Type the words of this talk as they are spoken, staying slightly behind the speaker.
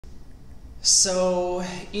So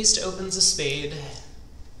East opens a spade,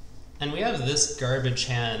 and we have this garbage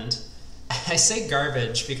hand. I say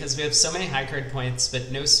garbage because we have so many high card points,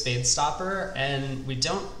 but no spade stopper, and we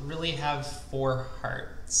don't really have four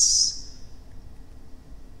hearts.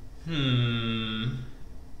 I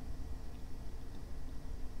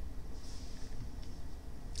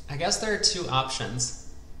guess there are two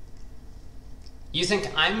options. You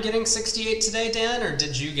think I'm getting 68 today, Dan, or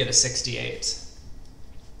did you get a 68?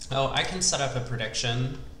 Oh, I can set up a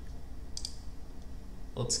prediction.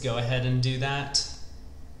 Let's go ahead and do that.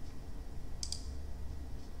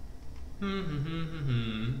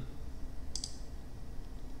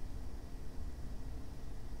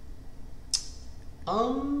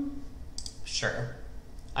 Sure.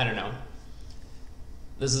 I don't know.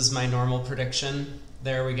 This is my normal prediction.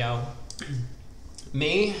 There we go.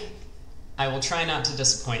 Me, I will try not to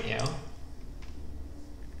disappoint you.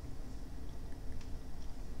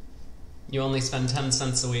 You only spend 10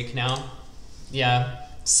 cents a week now? Yeah,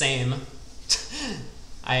 same.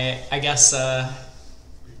 I guess,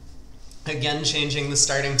 again changing the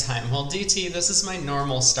starting time. Well, DT, this is my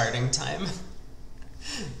normal starting time.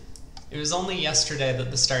 It was only yesterday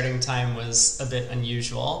that the starting time was a bit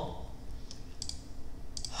unusual.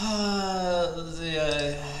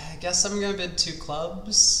 I guess I'm gonna bid 2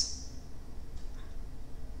 clubs.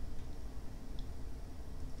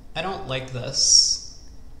 I don't like this.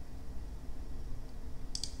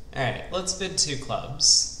 Alright, let's bid 2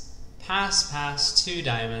 clubs. Pass, pass, 2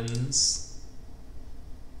 diamonds.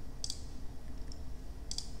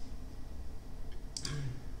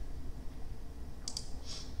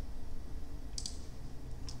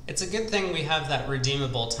 It's a good thing we have that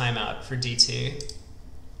redeemable timeout for DT.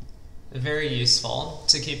 Very useful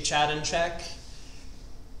to keep chat in check.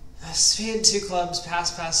 Spade, 2 clubs,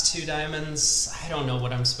 pass, pass, 2 diamonds. I don't know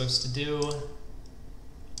what I'm supposed to do.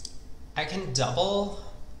 I can double.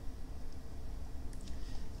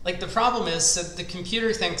 Like, the problem is that the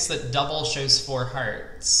computer thinks that double shows 4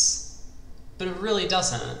 hearts. But it really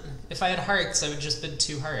doesn't. If I had hearts, I would just bid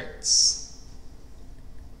 2 hearts.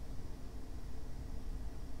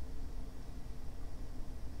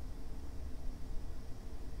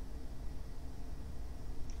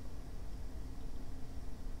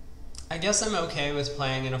 I guess I'm okay with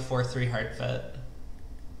playing in a 4-3 heart fit.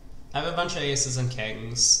 I have a bunch of aces and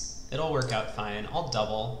kings. It'll work out fine. I'll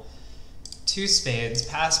double. 2 spades,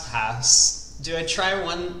 pass, pass. Do I try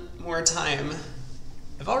one more time?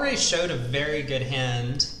 I've already showed a very good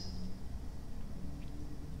hand.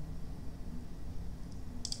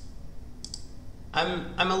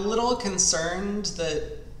 I'm a little concerned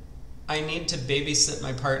that I need to babysit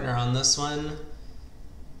my partner on this one.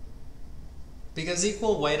 Because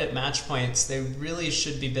equal white at match points, they really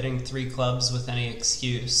should be bidding 3 clubs with any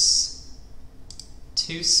excuse.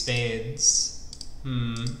 2 spades.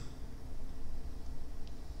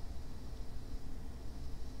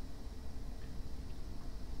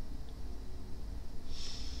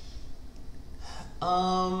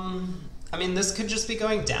 I mean, this could just be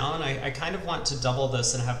going down. I kind of want to double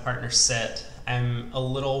this and have partner sit. I'm a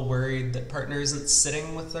little worried that partner isn't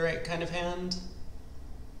sitting with the right kind of hand.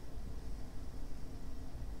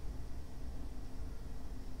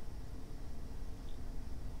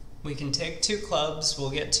 We can take 2 clubs,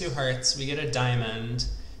 we'll get 2 hearts, we get a diamond.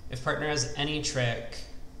 If partner has any trick,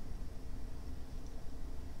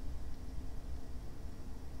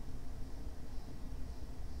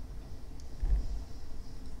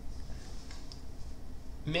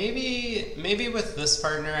 maybe with this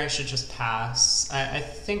partner I should just pass. I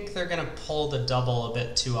think they're gonna pull the double a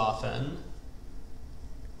bit too often.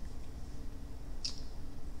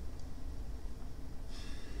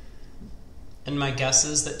 And my guess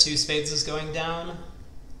is that 2 spades is going down.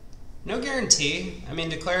 No guarantee. I mean,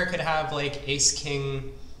 Declare could have like ace,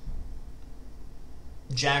 king,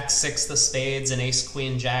 jack, 6 the spades, and ace,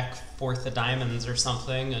 queen, jack, 4th the diamonds or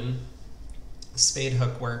something, and the spade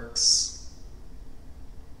hook works.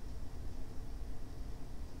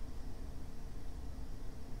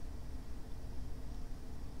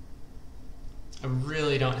 I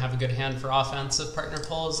really don't have a good hand for offense if partner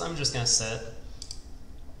pulls. I'm just gonna sit.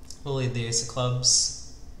 We'll lead the ace of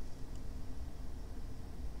clubs.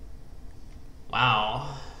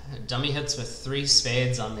 Wow. Dummy hits with 3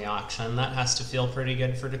 spades on the auction. That has to feel pretty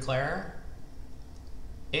good for Declare.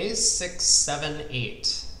 Ace, 6, 7,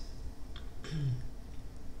 8.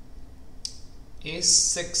 Ace,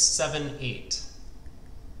 6, 7, 8.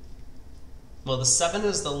 Well, the 7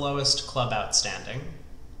 is the lowest club outstanding.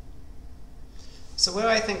 So what do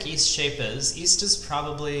I think East shape is? East is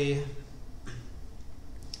probably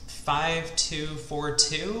 5-2,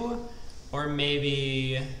 4-2, or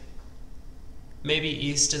maybe Maybe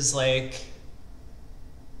East is like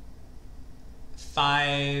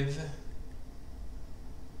 5.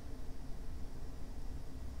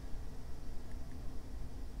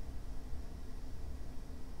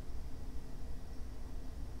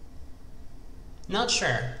 Not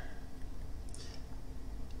sure.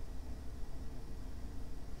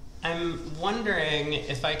 I'm wondering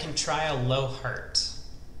if I can try a low heart.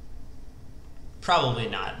 Probably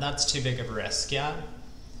not. That's too big of a risk, yeah?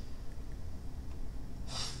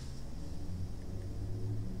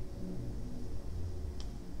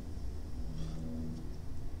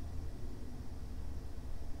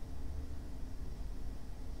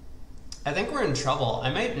 I think we're in trouble.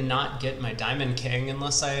 I might not get my Diamond King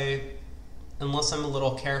unless I'm a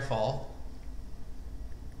little careful.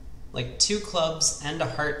 Like 2 clubs and a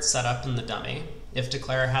heart set up in the dummy, if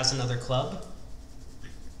Declare has another club.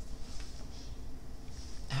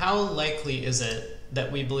 How likely is it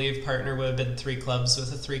that we believe partner would have bid 3 clubs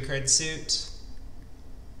with a 3-card suit?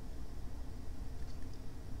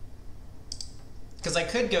 Because I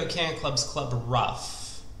could go King of Clubs, Club,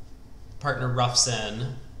 Ruff. Partner ruffs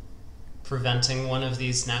in, preventing one of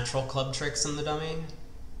these natural club tricks in the dummy.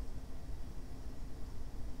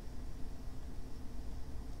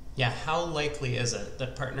 Yeah, how likely is it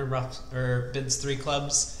that partner bids 3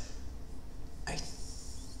 clubs? I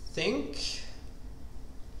think.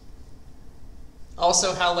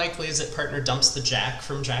 Also, how likely is it partner dumps the jack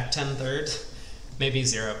from Jack 10 third? Maybe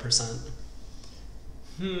 0%.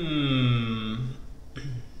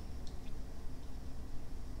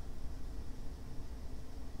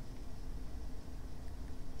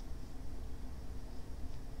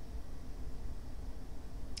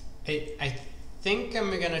 I think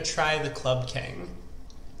I'm gonna try the Club King.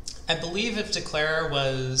 I believe if Declare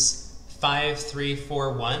was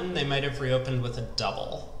 5-3-4-1, they might have reopened with a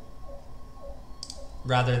double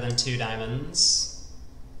rather than 2 diamonds.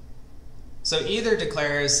 So either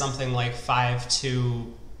Declare is something like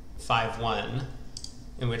 5-2-5-1,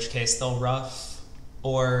 in which case they'll ruff,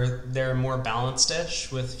 or they're more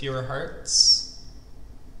balanced-ish with fewer hearts.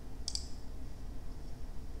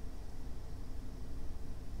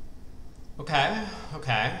 Okay,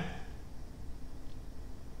 okay.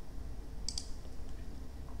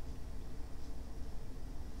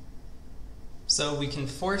 So we can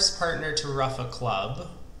force partner to ruff a club.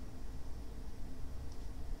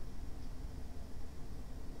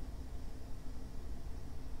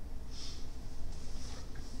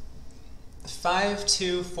 Five,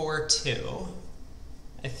 2, 4, 2.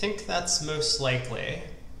 I think that's most likely.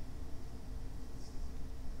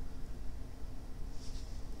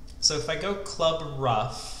 So if I go club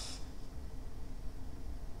ruff,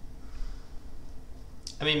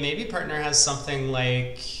 I mean, maybe partner has something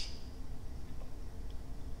like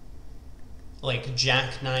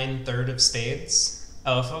Jack 9 third of spades.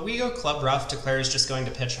 Oh, if we go club ruff, Declare is just going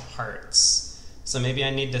to pitch hearts. So maybe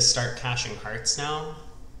I need to start cashing hearts now.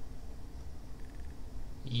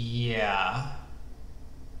 Yeah.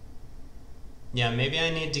 Yeah, maybe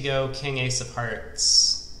I need to go king ace of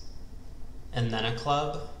hearts and then a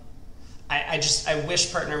club. I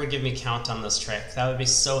wish partner would give me count on this trick. That would be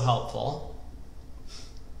so helpful.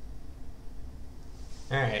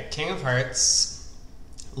 Alright, king of hearts.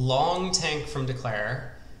 Long tank from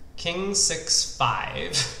Declare. King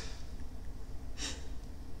 6-5.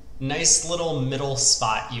 Nice little middle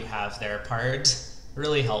spot you have there, Pard.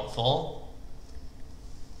 Really helpful.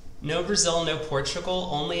 No Brazil, no Portugal,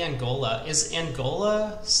 only Angola. Is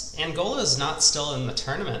Angola is not still in the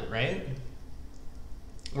tournament, right?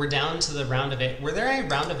 We're down to the round of 8. Were there a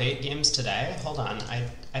round of 8 games today? Hold on.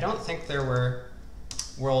 I don't think there were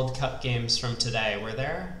World Cup games from today. Were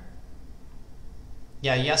there?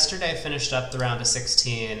 Yeah, yesterday finished up the round of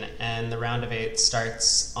 16, and the round of 8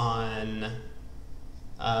 starts on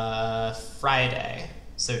Friday,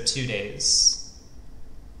 so 2 days.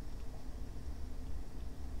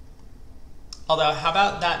 Although, how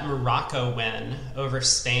about that Morocco win over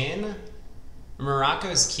Spain?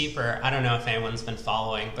 Morocco's keeper, I don't know if anyone's been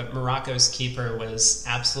following, but Morocco's keeper was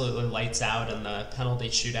absolutely lights out in the penalty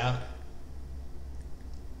shootout.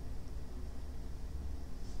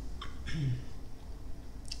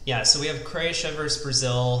 Yeah, so we have Croatia versus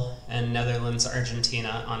Brazil and Netherlands,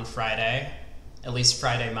 Argentina on Friday, at least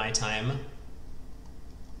Friday my time.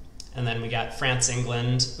 And then we got France,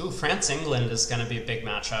 England. Ooh, France, England is going to be a big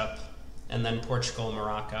matchup. And then Portugal,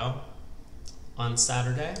 Morocco on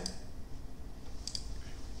Saturday.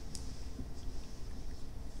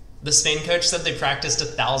 The Spain coach said they practiced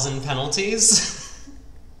 1,000 penalties.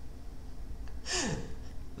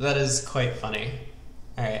 That is quite funny.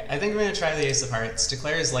 Alright, I think I'm going to try the ace of hearts.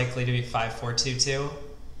 Declare is likely to be 5-4-2-2.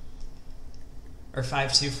 Or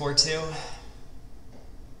 5-2-4-2.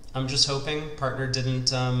 I'm just hoping partner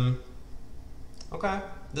didn't, okay,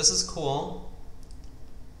 this is cool.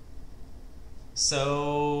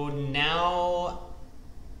 So now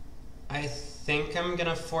I think I'm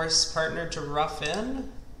gonna force partner to rough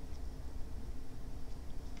in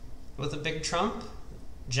with a big trump.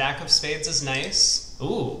 Jack of spades is nice.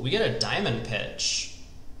 Ooh, we get a diamond pitch.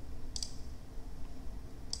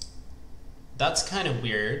 That's kind of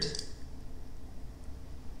weird.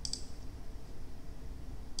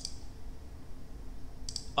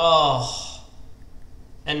 Oh,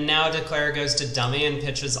 and now Declare goes to dummy and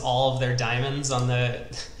pitches all of their diamonds on the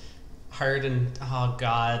heart and, oh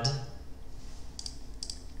god.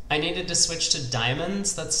 I needed to switch to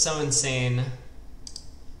diamonds? That's so insane.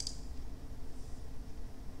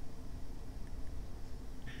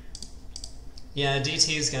 Yeah,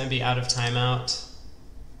 DT is going to be out of timeout.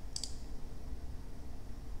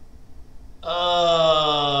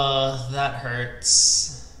 That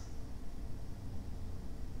hurts.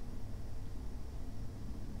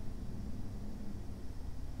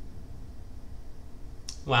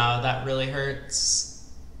 Wow, that really hurts.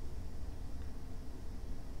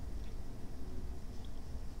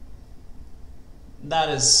 That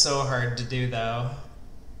is so hard to do, though.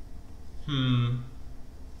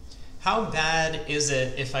 How bad is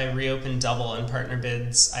it if I reopen double and partner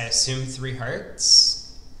bids, I assume 3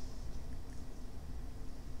 hearts?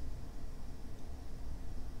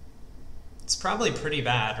 It's probably pretty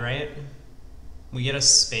bad, right? We get a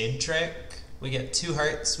spade trick. We get 2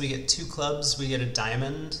 hearts, we get 2 clubs, we get a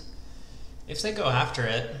diamond. If they go after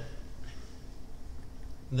it,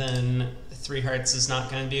 then 3 hearts is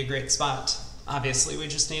not going to be a great spot. Obviously, we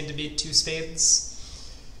just need to beat 2 spades.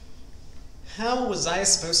 How was I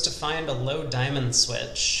supposed to find a low diamond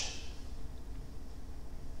switch?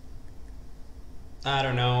 I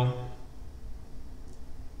don't know.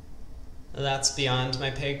 That's beyond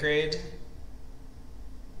my pay grade.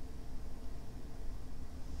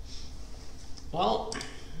 Well,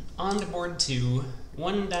 on to board 2.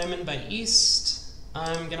 1 diamond by east.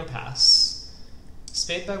 I'm gonna pass.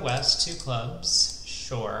 Spade by west, 2 clubs.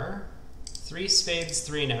 Sure. 3 spades,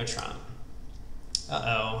 3 no trump.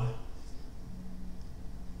 Uh-oh.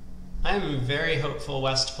 I'm very hopeful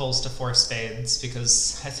west pulls to 4 spades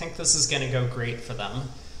because I think this is gonna go great for them.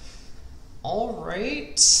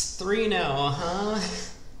 Alright, 3 no, huh?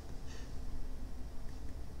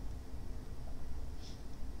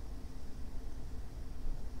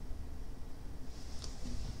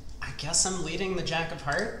 Guess I'm leading the Jack of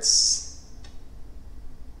Hearts.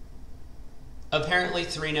 Apparently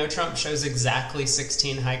 3 no trump shows exactly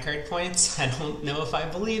 16 high card points. I don't know if I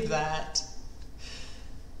believe that.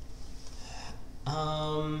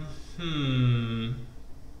 I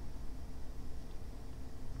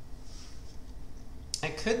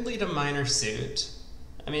could lead a minor suit.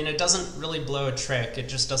 I mean, it doesn't really blow a trick, it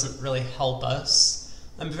just doesn't really help us.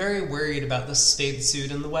 I'm very worried about the spade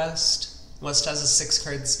suit in the West. West has a 6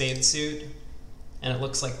 card spade suit, and it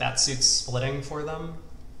looks like that suit's splitting for them.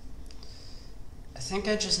 I think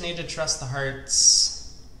I just need to trust the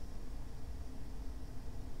hearts.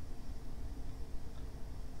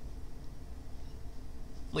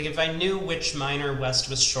 Like, if I knew which minor West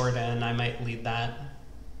was short in, I might lead that.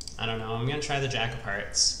 I don't know, I'm gonna try the Jack of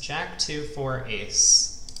Hearts. Jack, 2, 4,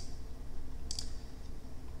 ace.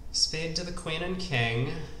 Spade to the queen and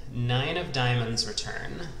king. 9 of diamonds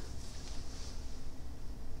return.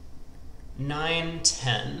 9,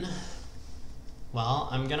 10. Well,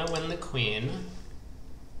 I'm gonna win the queen.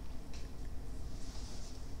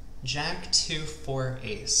 Jack, 2, 4,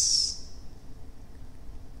 ace.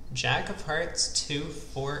 Jack of hearts, 2,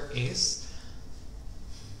 4, ace.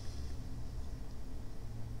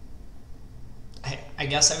 I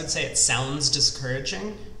guess I would say it sounds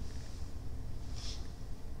discouraging.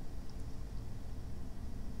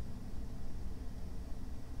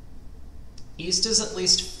 East is at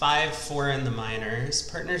least 5, 4 in the minors.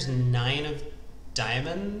 Partner's 9 of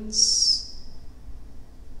diamonds.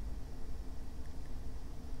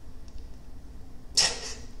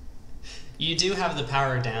 You do have the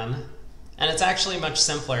power, Dan. And it's actually much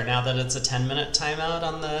simpler now that it's a 10-minute timeout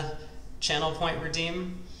on the channel point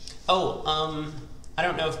redeem. Oh, I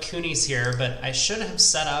don't know if Cooney's here, but I should have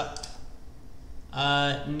set up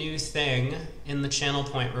a new thing in the channel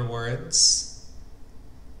point rewards.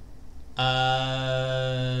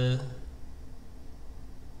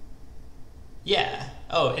 Yeah.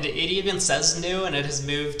 Oh, it even says new, and it has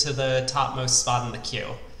moved to the topmost spot in the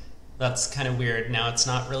queue. That's kind of weird. Now it's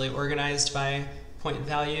not really organized by point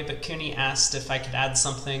value, but Cooney asked if I could add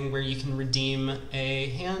something where you can redeem a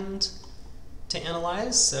hand to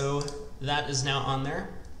analyze, so That is now on there.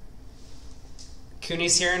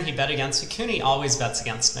 Cooney's here and he bet against you. Cooney always bets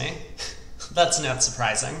against me. That's not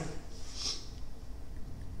surprising.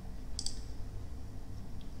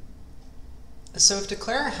 So if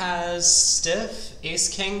Declare has stiff, ace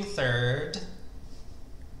king third,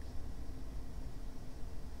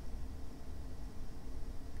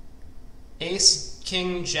 ace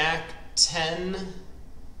king jack 10,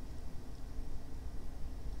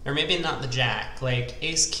 or maybe not the jack, like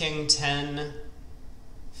ace king 10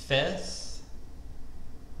 fifth.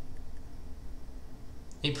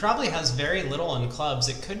 He probably has very little in clubs.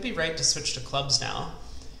 It could be right to switch to clubs now.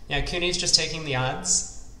 Yeah, Cooney's just taking the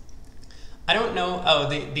odds. I don't know. Oh,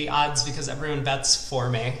 the odds because everyone bets for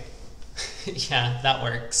me. Yeah, that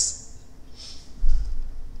works.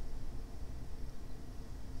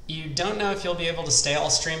 You don't know if you'll be able to stay all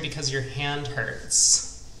stream because your hand hurts.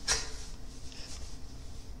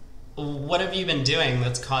 What have you been doing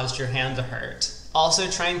that's caused your hand to hurt? Also,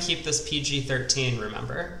 try and keep this PG-13,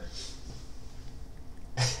 remember?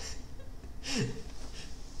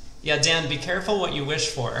 Yeah, Dan, be careful what you wish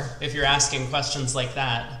for if you're asking questions like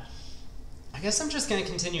that. I guess I'm just going to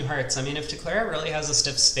continue hearts. I mean, if Declare really has a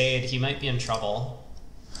stiff spade, he might be in trouble.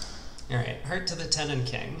 All right, heart to the 10 and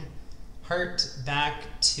king. Heart back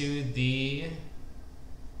to the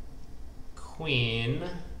queen.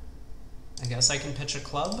 I guess I can pitch a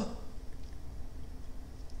club.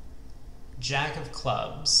 Jack of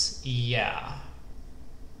clubs. Yeah.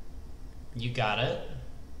 You got it.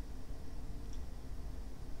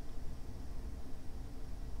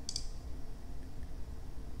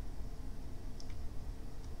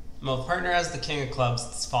 Well, partner has the king of clubs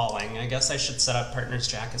that's falling. I guess I should set up partner's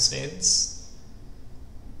jack of spades.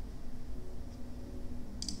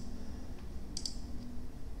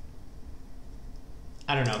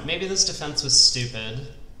 I don't know. Maybe this defense was stupid.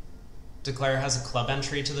 Declare has a club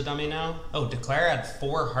entry to the dummy now. Oh, Declare had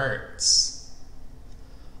 4 hearts.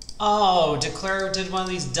 Oh, Declare did one of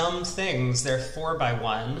these dumb things. They're 4 by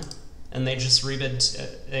 1, and they just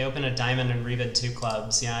rebid. They open a diamond and rebid 2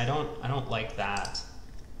 clubs. Yeah, I don't like that.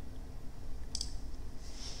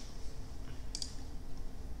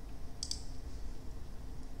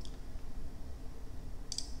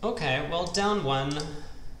 Okay, well, down 1.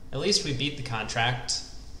 At least we beat the contract.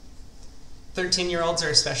 13-year-olds are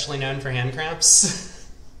especially known for hand cramps.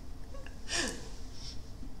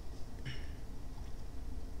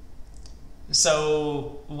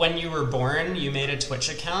 So, when you were born, you made a Twitch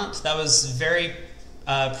account. That was very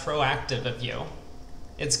proactive of you.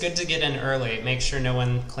 It's good to get in early. Make sure no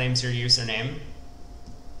one claims your username.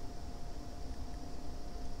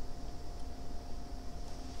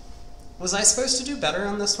 Was I supposed to do better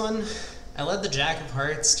on this one? I led the jack of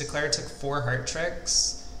hearts. Declare took 4 heart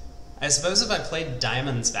tricks. I suppose if I played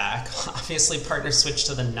diamonds back, obviously partner switched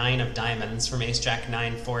to the 9 of diamonds from ace jack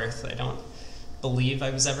 9 fourth. I don't believe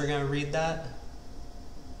I was ever going to read that.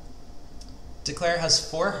 Declare has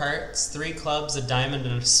 4 hearts, 3 clubs, a diamond,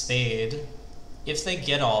 and a spade. If they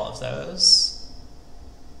get all of those,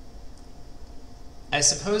 I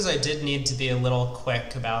suppose I did need to be a little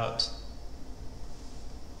quick about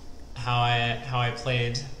how I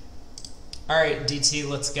played. All right, DT,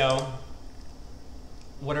 let's go.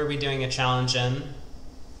 What are we doing a challenge in?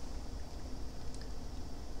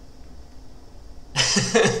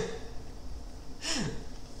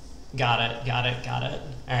 Got it.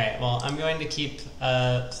 All right, well, I'm going to keep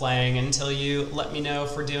playing until you let me know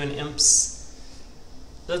if we're doing imps.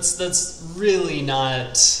 That's really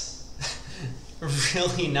not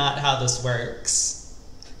really not how this works.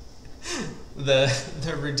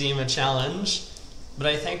 The redeem a challenge. But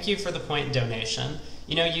I thank you for the point donation.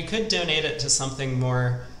 You know, you could donate it to something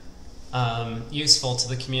more useful to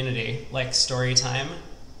the community, like story time.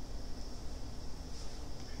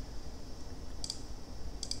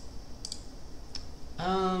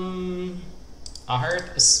 A heart,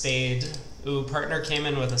 a spade. Ooh, partner came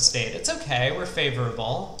in with a spade. It's okay, we're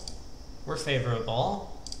favorable. We're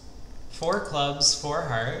favorable. 4 clubs, 4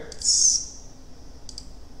 hearts.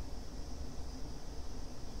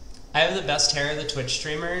 I have the best hair of the Twitch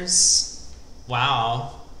streamers.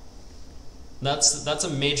 Wow. That's a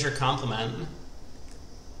major compliment.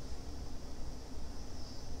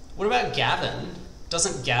 What about Gavin?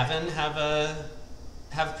 Doesn't Gavin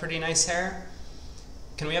have pretty nice hair?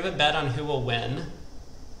 Can we have a bet on who will win?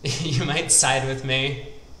 You might side with me.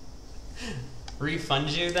 Refund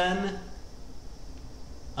you then?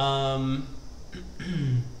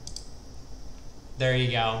 There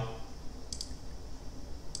you go.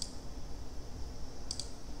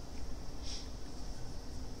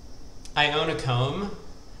 I own a comb.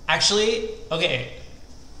 Actually, okay.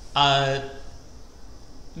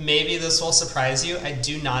 Maybe this will surprise you. I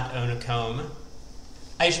do not own a comb.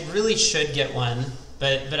 I really should get one,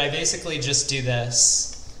 but I basically just do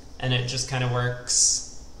this, and it just kind of works.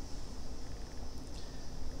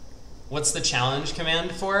 What's the challenge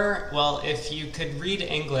command for? Well, if you could read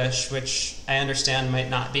English, which I understand might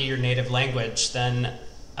not be your native language, then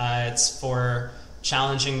it's for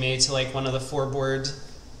challenging me to like one of the 4-board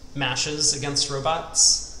matches against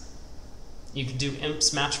robots. You could do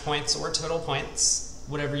imps, match points, or total points,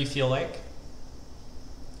 whatever you feel like.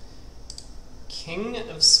 King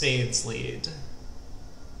of spades lead.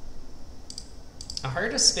 A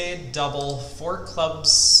heart, a spade, double, 4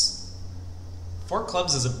 clubs. 4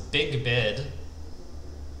 clubs is a big bid.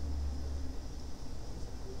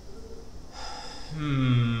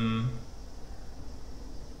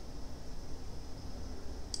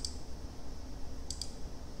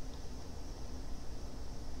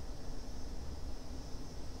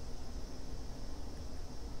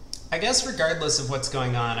 I guess regardless of what's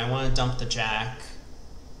going on, I want to dump the jack.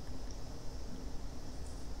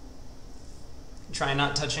 Try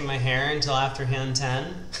not touching my hair until after hand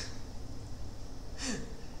 10.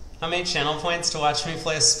 How many channel points to watch me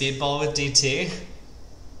play a speedball with DT?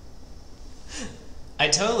 I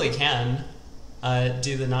totally can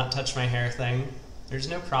do the not touch my hair thing. There's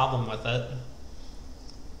no problem with it.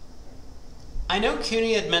 I know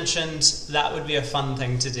Cooney had mentioned that would be a fun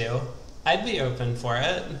thing to do. I'd be open for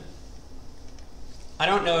it. I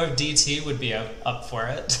don't know if DT would be up for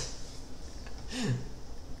it.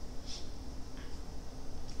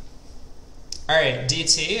 Alright,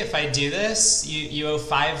 DT, if I do this, you owe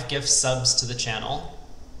 5 gift subs to the channel.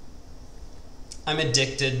 I'm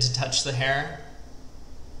addicted to touch the hair.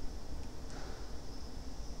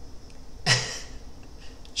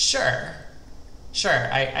 Sure.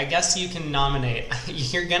 I guess you can nominate.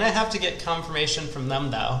 You're gonna have to get confirmation from them,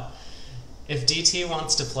 though. If DT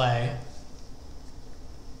wants to play.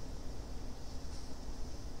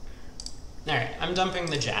 Alright, I'm dumping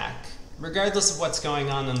the jack. Regardless of what's going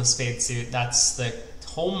on in the spade suit, that's the...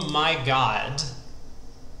 Oh my god.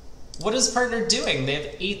 What is partner doing? They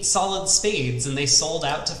have 8 solid spades and they sold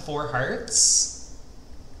out to 4 hearts?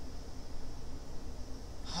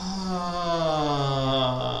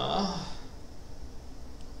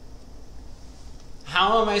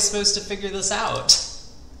 How am I supposed to figure this out?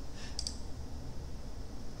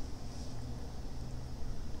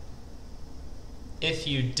 If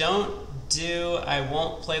you don't do, I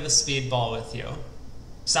won't play the speedball with you.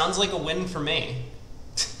 Sounds like a win for me.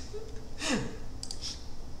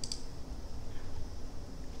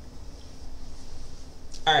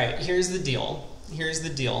 Alright, here's the deal.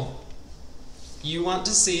 You want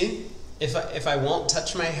to see if I won't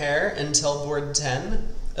touch my hair until board 10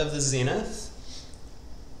 of the Zenith,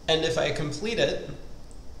 and if I complete it,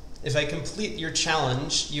 if I complete your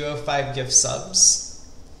challenge, you owe 5 gift subs.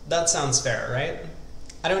 That sounds fair, right?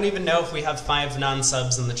 I don't even know if we have 5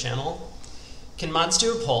 non-subs in the channel. Can mods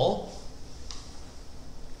do a poll?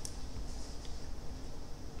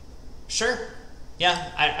 Sure.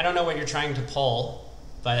 Yeah, I don't know what you're trying to poll,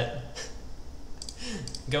 but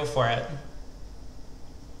go for it.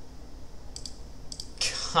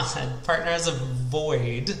 God, partner has a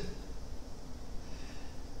void.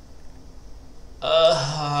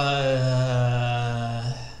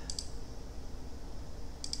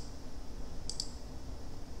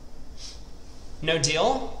 No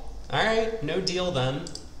deal? Alright, no deal then.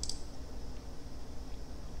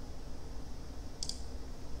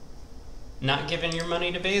 Not giving your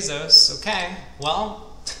money to Bezos. Okay,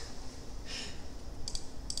 well.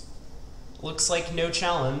 Looks like no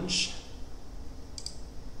challenge.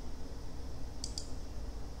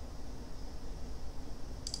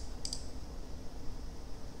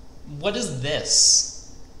 What is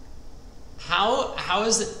this? How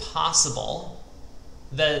is it possible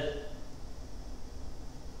that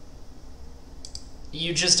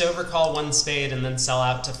you just overcall 1 spade and then sell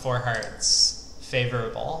out to 4 hearts?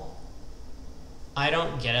 Favorable. I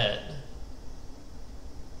don't get it.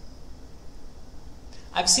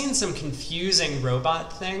 I've seen some confusing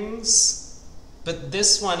robot things, but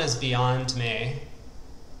this one is beyond me.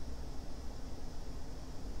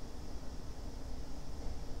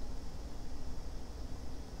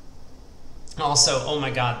 Also, oh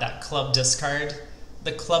my god, that club discard.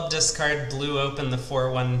 The club discard blew open the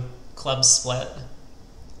 4-1 club split.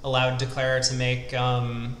 Allowed declarer to make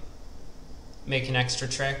an extra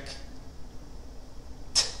trick.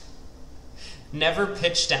 Never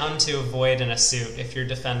pitch down to avoid in a suit if you're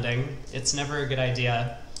defending. It's never a good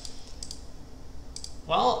idea.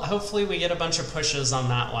 Well, hopefully we get a bunch of pushes on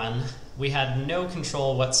that one. We had no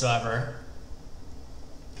control whatsoever.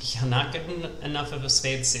 Yeah, not good enough of a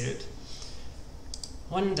spade suit.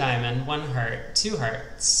 1 diamond, 1 heart, 2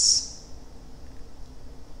 hearts.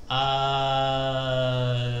 I'm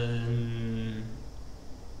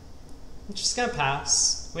just gonna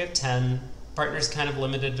pass. We have 10. Partner's kind of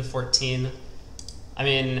limited to 14. I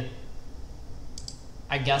mean,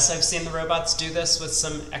 I guess I've seen the robots do this with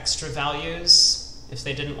some extra values if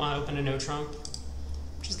they didn't want to open a no trump.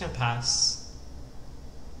 I'm just gonna pass.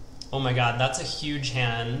 Oh my god, that's a huge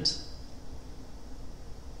hand.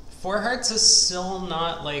 4 hearts is still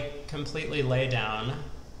not, like, completely lay down.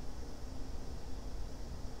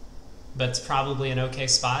 But it's probably an okay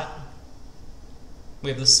spot.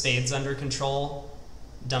 We have the spades under control.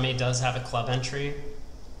 Dummy does have a club entry.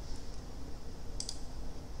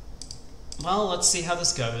 Well, let's see how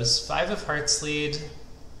this goes. 5 of hearts lead.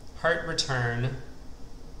 Heart return.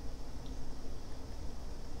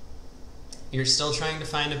 You're still trying to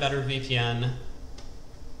find a better VPN.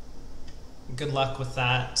 Good luck with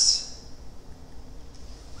that.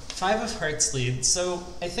 5 of hearts lead. So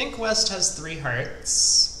I think West has 3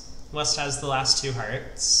 hearts. West has the last 2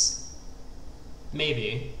 hearts.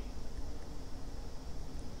 Maybe.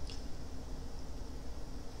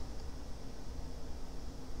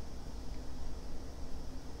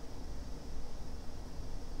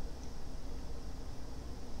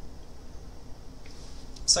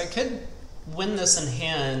 So I could win this in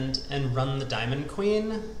hand and run the diamond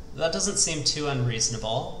queen. That doesn't seem too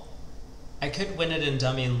unreasonable. I could win it in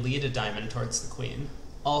dummy and lead a diamond towards the queen.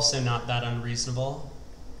 Also not that unreasonable.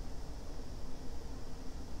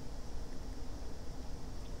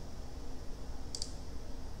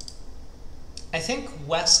 I think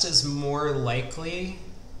West is more likely,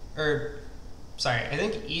 I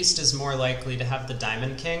think East is more likely to have the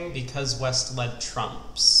diamond king because West led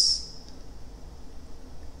trumps.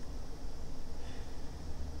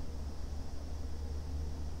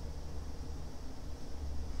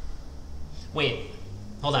 Wait,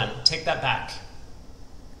 hold on, take that back.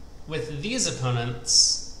 With these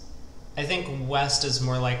opponents, I think West is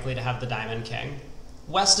more likely to have the diamond king.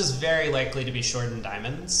 West is very likely to be short in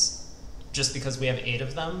diamonds, just because we have 8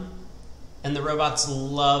 of them. And the robots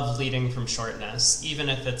love leading from shortness, even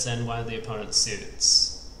if it's in one of the opponent's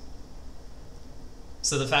suits.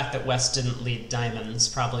 So the fact that West didn't lead diamonds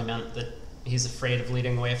probably meant that he's afraid of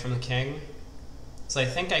leading away from the king. So I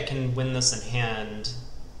think I can win this in hand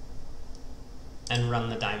and run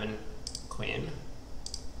the diamond queen.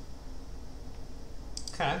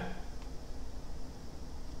 Okay.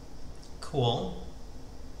 Cool.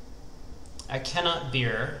 I cannot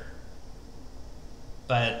beer,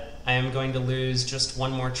 but I am going to lose just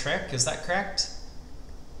 1 more trick. Is that correct?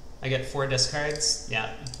 I get 4 discards?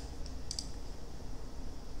 Yeah.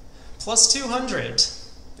 Plus 200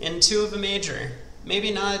 in 2 of a major.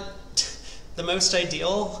 Maybe not the most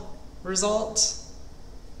ideal result.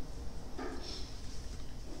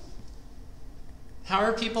 How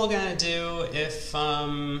are people gonna do if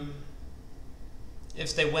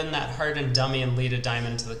they win that heart and dummy and lead a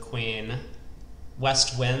diamond to the queen?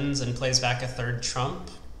 West wins and plays back a 3rd trump.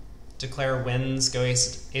 Declare wins, go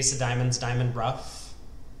ace of diamonds, diamond ruff.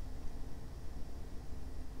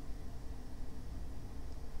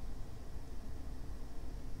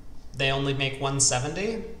 They only make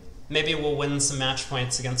 170. Maybe we'll win some match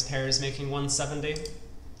points against pairs making 170.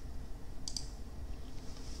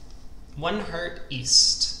 1 heart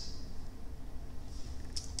east.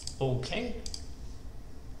 Okay.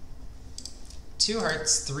 2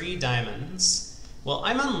 hearts, 3 diamonds. Well,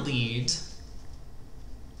 I'm on lead.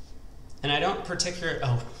 And I don't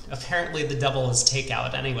apparently the double is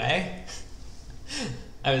takeout anyway.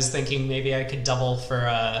 I was thinking maybe I could double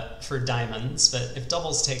for diamonds, but if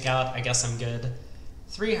doubles take out, I guess I'm good.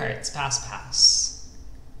 3 hearts, pass, pass.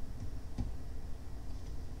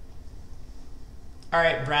 All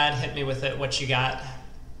right, Brad, hit me with it. What you got?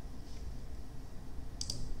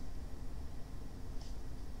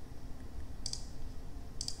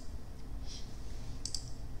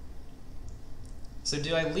 So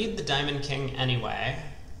do I lead the diamond king anyway?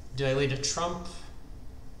 Do I lead a trump?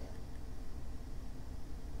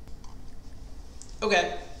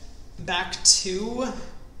 Okay, back to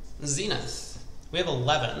Zenith. We have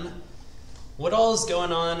 11. What all is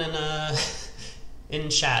going on in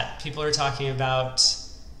chat? People are talking about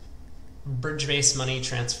bridge-based money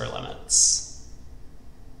transfer limits.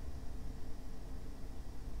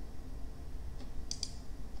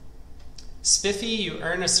 Spiffy, you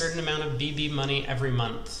earn a certain amount of BB money every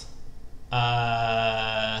month.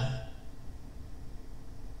 I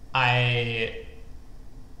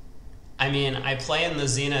mean, I play in the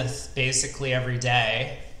Zenith basically every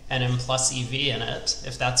day, and am plus EV in it,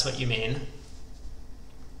 if that's what you mean.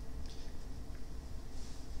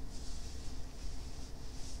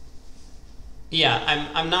 Yeah,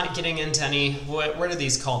 I'm not getting into any, what are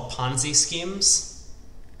these called? Ponzi schemes?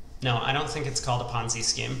 No, I don't think it's called a Ponzi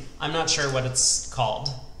scheme. I'm not sure what it's called,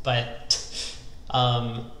 but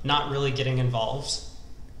not really getting involved.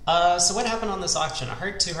 So what happened on this auction? A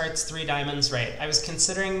heart, 2 hearts, 3 diamonds, right. I was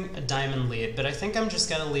considering a diamond lead, but I think I'm just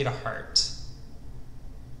gonna lead a heart.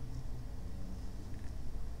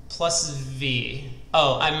 Plus V.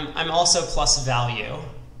 Oh, I'm also plus value.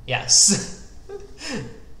 Yes.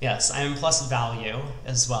 Yes, I am plus value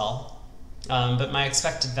as well. But my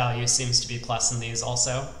expected value seems to be plus in these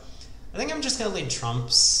also. I think I'm just gonna lead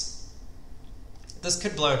trumps. This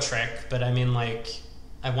could blow a trick, but I mean, like,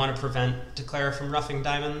 I want to prevent Declare from roughing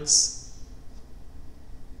diamonds.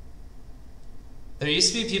 There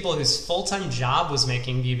used to be people whose full-time job was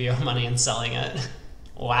making VBO money and selling it.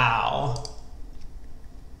 Wow.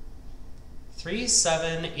 3,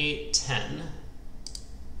 7, 8, 10.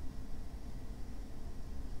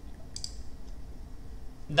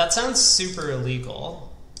 That sounds super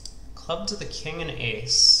illegal. Club to the king and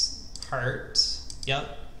ace. Heart.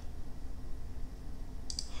 Yep.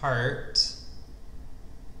 Heart.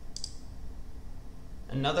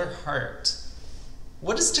 Another heart.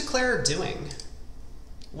 What is Declare doing?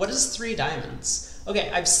 What is 3 diamonds? Okay,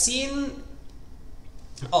 I've seen...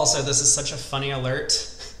 Also, this is such a funny alert.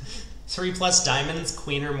 3 plus diamonds,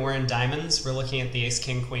 queen or more in diamonds. We're looking at the ace,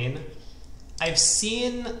 king, queen. I've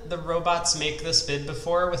seen the robots make this bid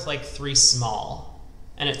before with like 3 small.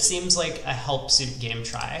 And it seems like a help suit game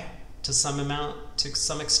try to some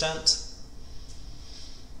extent.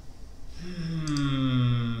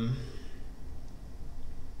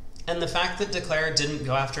 And the fact that Declare didn't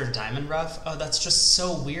go after diamond rough, oh, that's just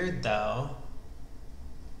so weird though.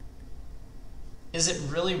 Is it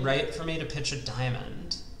really right for me to pitch a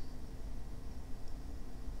diamond?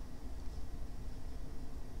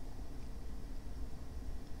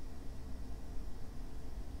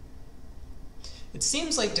 It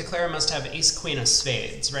seems like Declare must have ace, queen of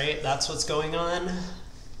spades, right? That's what's going on.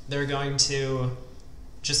 They're going to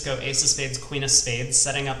just go ace of spades, queen of spades,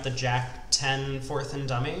 setting up the jack 10 fourth and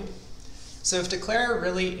dummy. So if Declare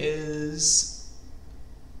really is...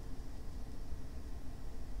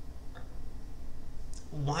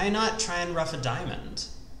 Why not try and rough a diamond?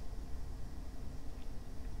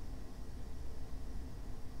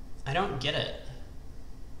 I don't get it.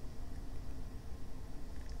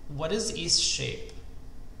 What is East shape?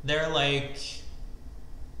 They're like...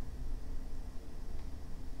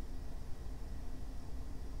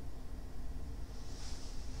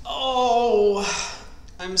 Oh,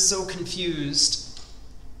 I'm so confused.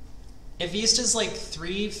 If East is like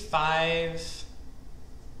 3, 5,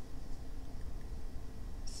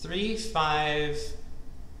 3, 5,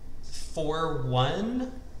 4,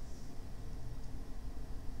 1.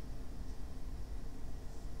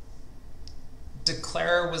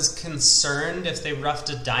 Declare was concerned if they roughed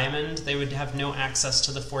a diamond, they would have no access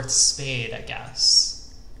to the 4th spade, I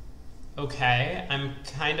guess. Okay, I'm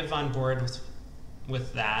kind of on board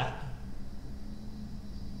with that.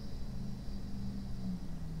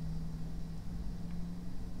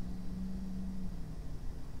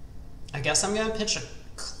 I guess I'm gonna pitch a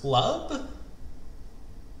club?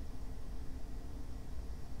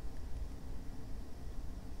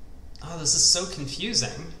 Oh, this is so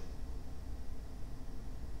confusing.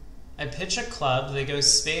 I pitch a club, they go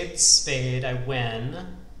spade, spade, I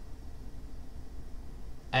win.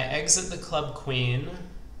 I exit the club queen.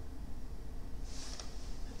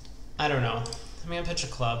 I don't know. I'm gonna pitch a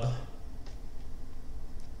club.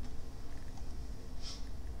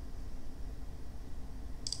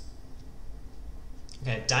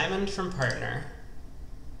 Okay, diamond from partner.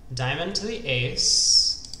 Diamond to the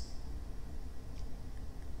ace.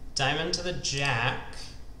 Diamond to the jack.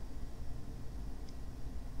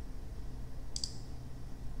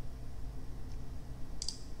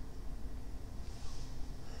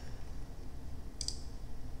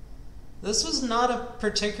 This was not a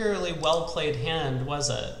particularly well-played hand, was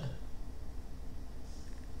it?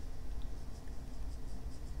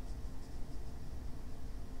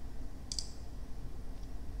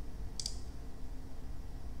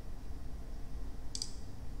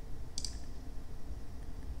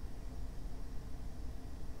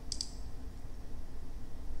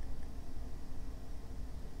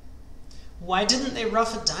 Why didn't they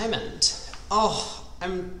rough a diamond? Oh,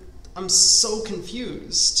 I'm so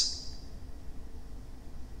confused.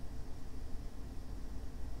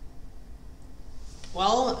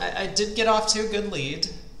 Well, I did get off to a good lead.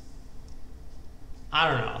 I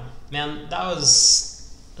don't know. Man, that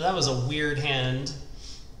was a weird hand.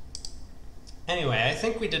 Anyway, I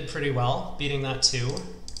think we did pretty well, beating that 2.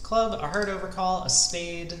 Club, a heart overcall, a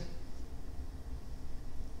spade.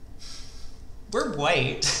 We're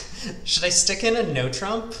white. Should I stick in a no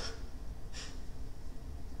trump?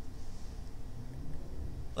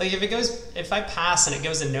 Like if I pass and it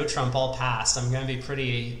goes in no trump all passed, I'm gonna be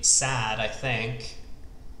pretty sad, I think.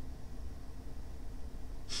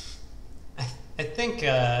 I think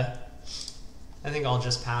I'll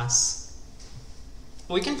just pass.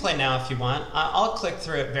 We can play now if you want. I'll click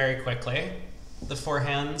through it very quickly. The four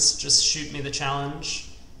hands, just shoot me the challenge.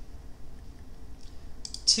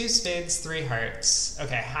 2 spades, 3 hearts.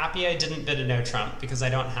 Okay, happy I didn't bid a no trump because I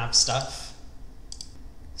don't have stuff.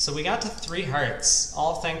 So we got to 3 hearts,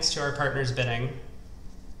 all thanks to our partner's bidding.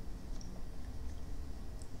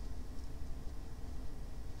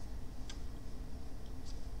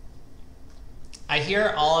 I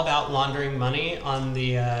hear all about laundering money on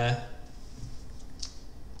the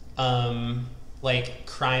like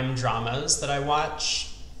crime dramas that I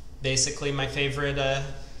watch. Basically my favorite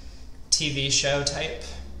TV show type.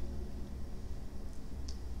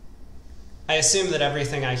 I assume that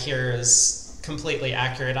everything I hear is completely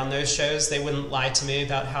accurate on those shows. They wouldn't lie to me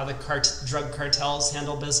about how the drug cartels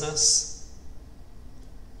handle business.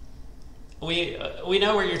 We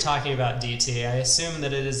know where you're talking about, DT. I assume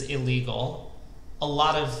that it is illegal. A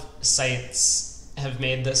lot of sites have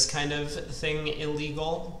made this kind of thing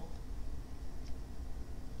illegal.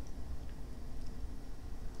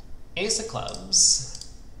 Ace of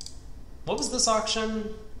clubs. What was this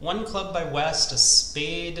auction? 1 club by west, a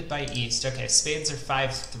spade by east. Okay, spades are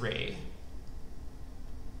 5-3.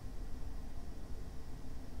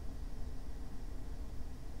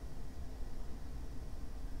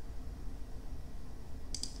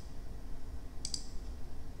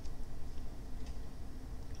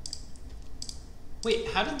 Wait,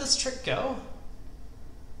 how did this trick go?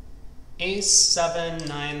 Ace, 7,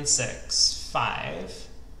 9, 6, 5.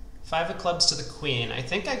 5 of clubs to the queen. I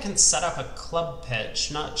think I can set up a club pitch.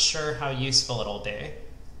 Not sure how useful it'll be.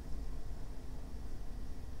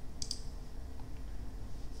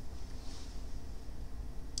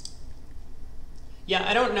 Yeah,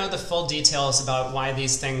 I don't know the full details about why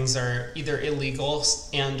these things are either illegal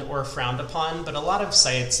and or frowned upon, but a lot of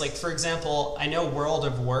sites, like for example, I know World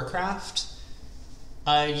of Warcraft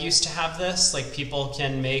used to have this, like people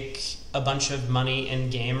can make a bunch of money in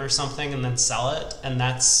game or something and then sell it, and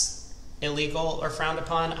that's illegal or frowned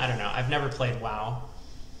upon. I don't know. I've never played WoW.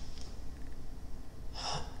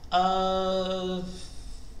 Well,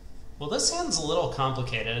 this hand's a little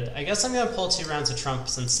complicated. I guess I'm going to pull 2 rounds of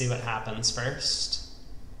trumps and see what happens first.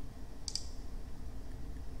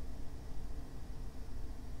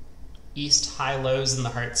 East high-lows in the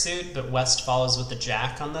heart suit, but West follows with the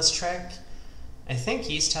jack on this trick. I think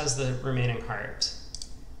East has the remaining heart.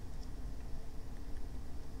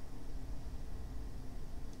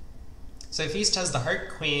 So if East has the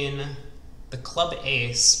heart queen, the club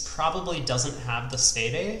ace probably doesn't have the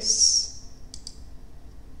spade ace.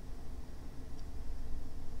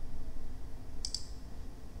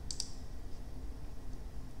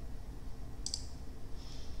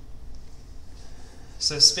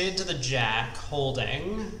 So spade to the jack,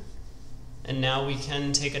 holding. And now we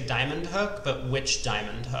can take a diamond hook, but which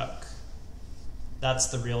diamond hook? That's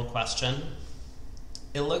the real question.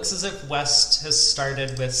 It looks as if West has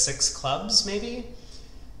started with 6 clubs, maybe?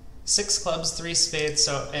 6 clubs, 3 spades,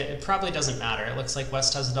 so it probably doesn't matter. It looks like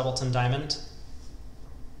West has a doubleton diamond.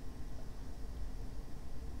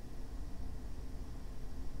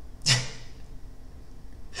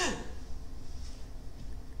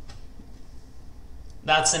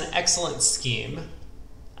 That's an excellent scheme.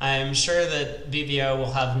 I'm sure that BBO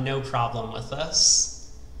will have no problem with this.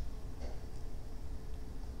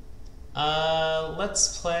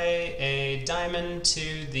 Let's play a diamond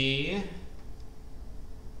to the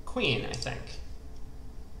queen, I think.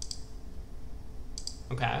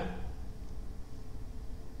 Okay.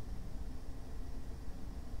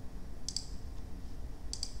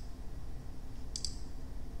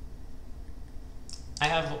 I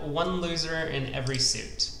have 1 loser in every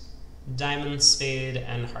suit. Diamond, spade,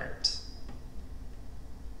 and heart.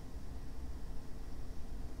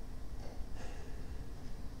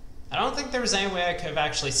 I don't think there was any way I could have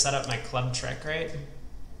actually set up my club trick, right?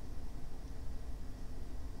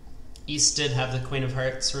 East did have the queen of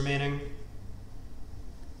hearts remaining.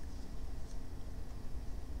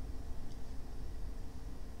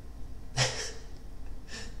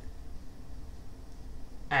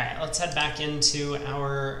 Alright, let's head back into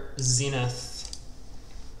our Zenith.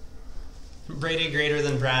 Brady greater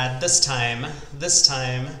than Brad. This time,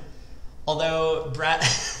 although Brad,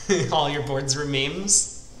 all your boards were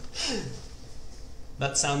memes.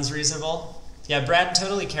 That sounds reasonable. Yeah, Brad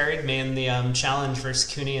totally carried me in the challenge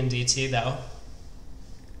versus Cooney and DT, though.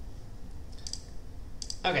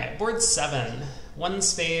 Okay, board 7. 1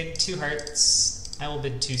 spade, 2 hearts. I will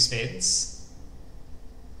bid 2 spades.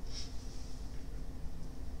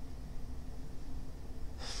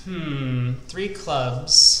 3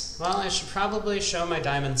 clubs. Well, I should probably show my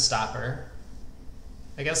diamond stopper.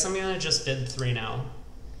 I guess I'm gonna just bid 3 now.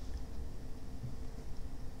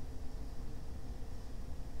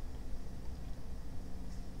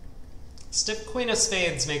 Stiff queen of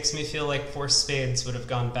spades makes me feel like 4 spades would have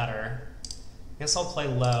gone better. I guess I'll play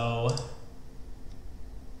low.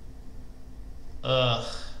 Ugh.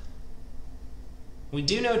 We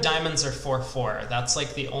do know diamonds are 4-4. That's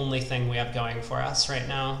like the only thing we have going for us right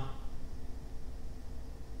now.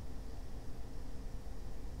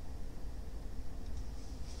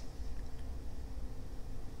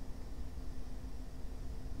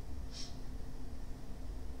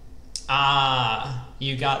 Ah,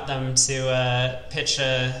 you got them to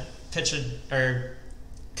or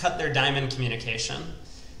cut their diamond communication.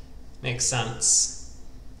 Makes sense.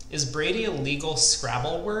 Is Brady a legal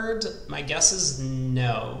Scrabble word? My guess is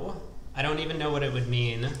no. I don't even know what it would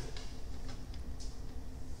mean.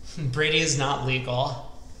 Brady is not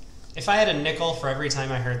legal. If I had a nickel for every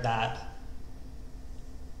time I heard that.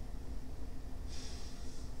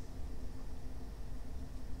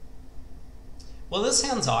 Well, this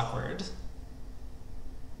hand's awkward.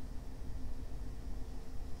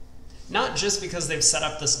 Not just because they've set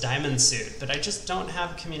up this diamond suit, but I just don't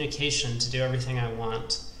have communication to do everything I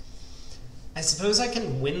want. I suppose I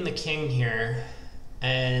can win the king here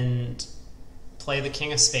and play the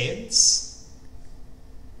king of spades.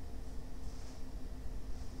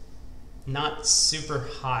 Not super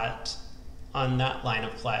hot on that line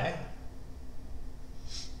of play.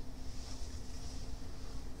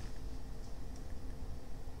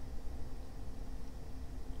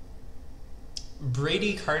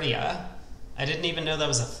 Bradycardia. I didn't even know that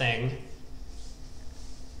was a thing.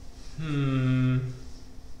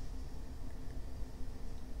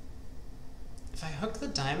 If I hook the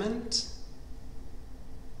diamond...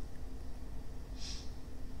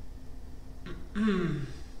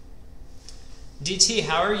 DT,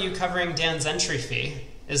 how are you covering Dan's entry fee?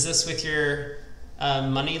 Is this with your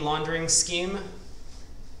money laundering scheme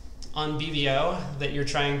on BBO that you're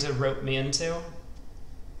trying to rope me into?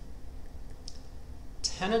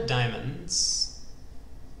 10 of diamonds.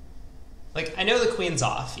 Like, I know the queen's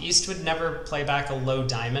off. East would never play back a low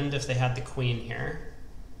diamond if they had the queen here.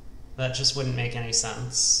 That just wouldn't make any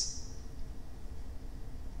sense.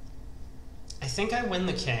 I think I win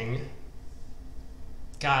the king.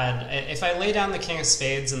 God, if I lay down the king of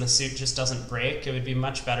spades and the suit just doesn't break, it would be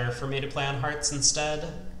much better for me to play on hearts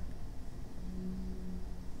instead.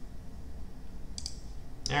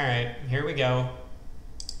 Alright, here we go.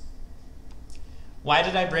 Why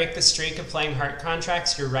did I break the streak of playing heart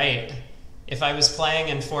contracts? You're right. If I was playing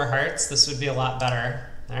in 4 hearts, this would be a lot better.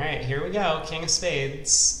 Alright, here we go. King of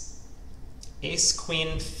spades. Ace,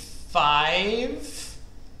 queen, 5.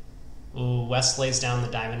 Ooh, West lays down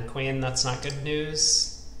the diamond queen. That's not good news.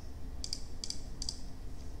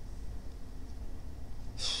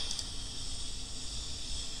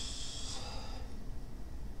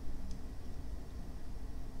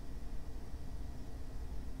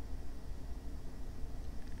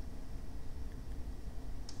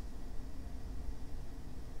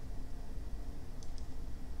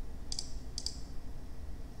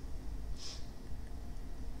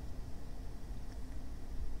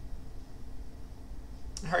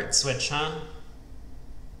 Heart switch, huh?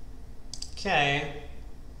 Okay.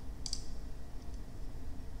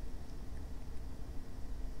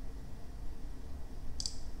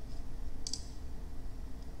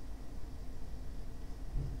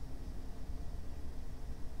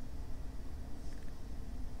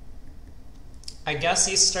 I guess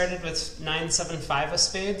he started with 9-7-5 of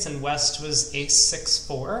spades and West was ace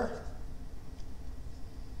 6-4.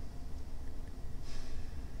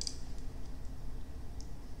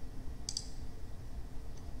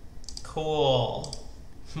 Cool.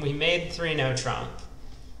 We made 3 no trump.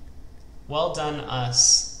 Well done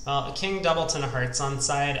us. Well, King Doubleton of hearts on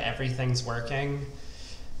side, everything's working.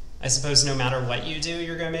 I suppose no matter what you do,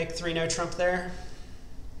 you're going to make 3 no trump there.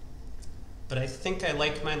 But I think I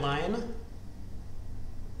like my line.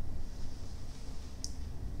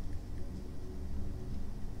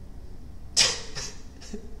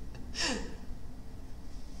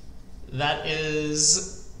 That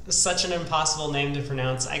is such an impossible name to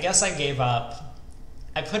pronounce. I guess I gave up.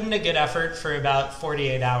 I put in a good effort for about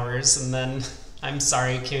 48 hours, and then I'm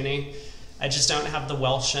sorry, Cooney. I just don't have the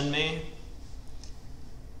Welsh in me.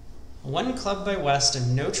 1 club by West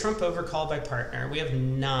and no trump overcall by partner. We have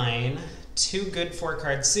 9. 2 good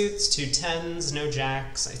 4-card suits, 2 10s, no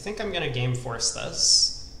jacks. I think I'm going to game force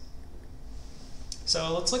this.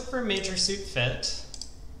 So let's look for a major suit fit.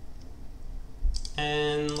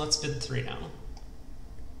 And let's bid 3 now.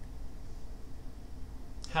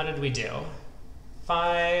 How did we do?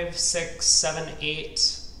 5, 6, 7,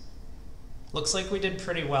 8. Looks like we did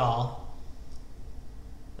pretty well.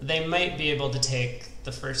 They might be able to take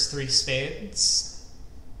the first 3 spades.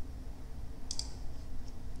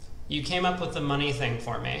 You came up with the money thing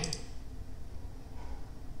for me.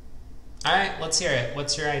 Alright, let's hear it.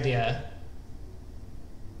 What's your idea?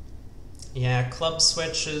 Yeah, club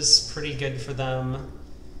switch is pretty good for them.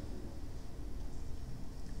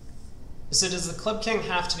 So does the club king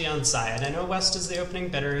have to be on side? I know West is the opening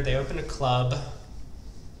bidder. They open a club.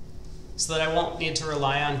 So that I won't need to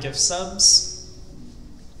rely on gift subs.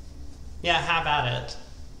 Yeah, have at it.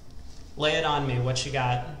 Lay it on me. What you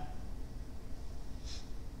got?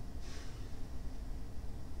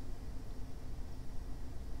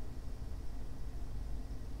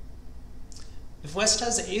 If West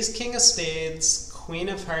has ace, king of spades, queen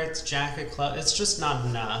of hearts, jack of clubs, it's just not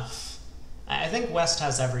enough. I think West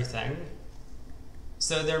has everything.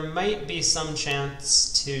 So there might be some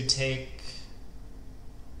chance to take...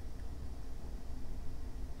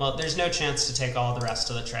 Well, there's no chance to take all the rest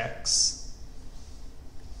of the tricks.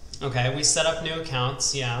 Okay, we set up new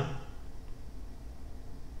accounts, yeah.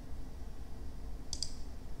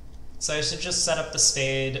 So I should just set up the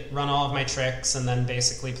spade, run all of my tricks, and then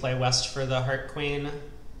basically play West for the heart queen.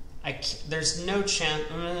 There's no chance...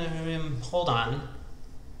 hold on.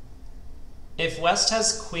 If West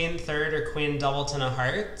has queen third or queen doubleton of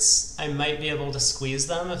hearts, I might be able to squeeze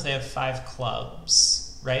them if they have 5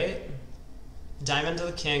 clubs, right? Diamond to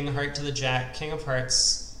the king, heart to the jack, king of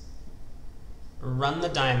hearts. Run the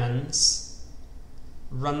diamonds.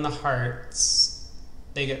 Run the hearts.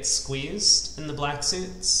 They get squeezed in the black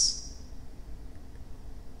suits.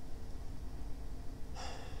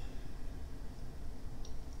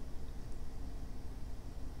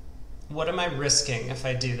 What am I risking if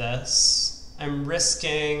I do this? I'm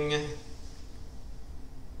risking...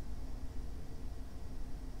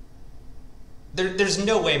 There's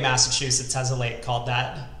no way Massachusetts has a late called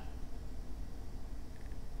that.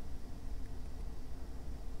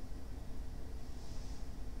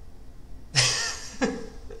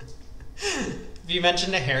 You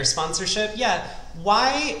mentioned a hair sponsorship? Yeah.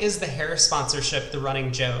 Why is the hair sponsorship the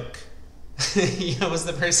running joke? Was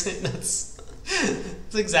the person that's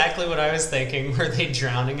exactly what I was thinking. Were they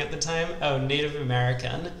drowning at the time? Oh, Native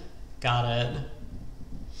American. Got it.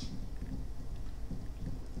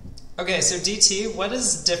 Okay, so DT, what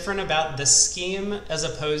is different about this scheme as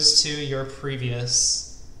opposed to your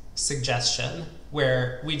previous suggestion,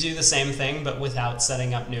 where we do the same thing but without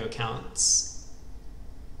setting up new accounts?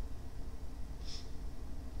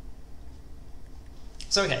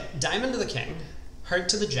 So okay, diamond to the king, heart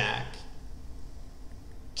to the jack,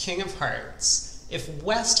 king of hearts. If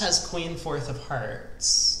West has queen fourth of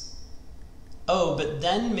hearts, oh, but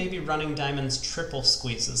then maybe running diamonds triple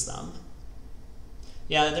squeezes them.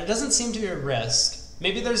 Yeah, there doesn't seem to be a risk.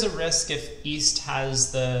 Maybe there's a risk if East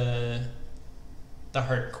has the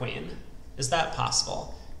heart queen. Is that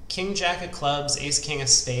possible? King jack of clubs, ace king of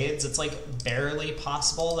spades, it's like barely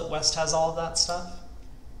possible that West has all of that stuff.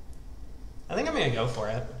 I think I'm gonna go for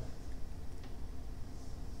it.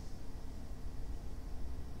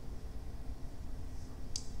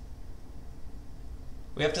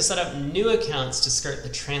 We have to set up new accounts to skirt the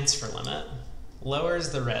transfer limit.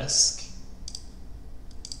 Lowers the risk.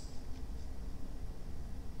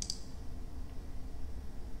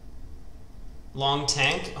 Long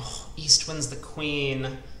tank. Oh, East wins the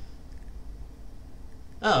queen.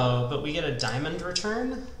 Oh, but we get a diamond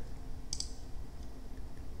return?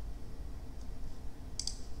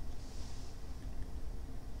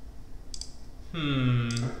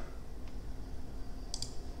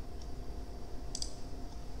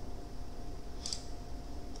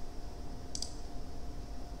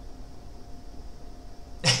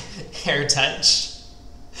 Hair touch.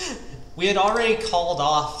 We had already called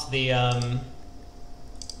off the,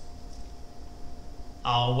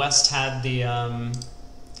 oh, West had the,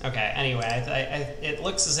 okay, anyway, it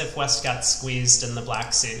looks as if West got squeezed in the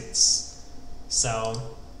black suits. So,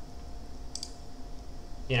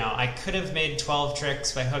 you know, I could have made 12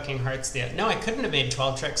 tricks by hooking hearts the other... No, I couldn't have made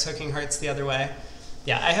 12 tricks hooking hearts the other way.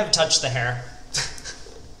 Yeah, I have touched the hair.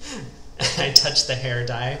 I touched the hair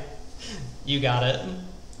die. You got it.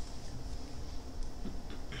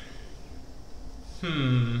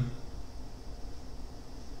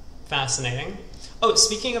 Fascinating. Oh,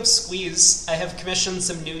 speaking of squeeze, I have commissioned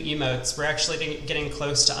some new emotes. We're actually getting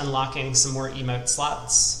close to unlocking some more emote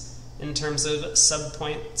slots in terms of sub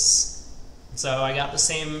points. So I got the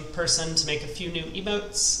same person to make a few new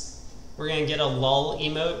emotes. We're going to get a lull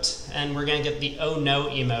emote, and we're going to get the oh no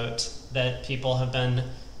emote that people have been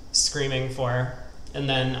screaming for. And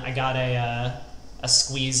then I got a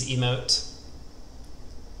squeeze emote.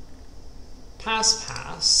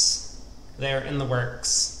 Pass. They're in the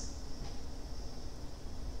works.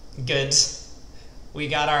 Good. We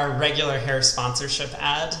got our regular hair sponsorship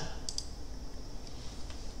ad.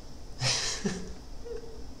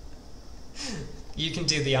 You can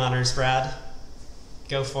do the honors, Brad.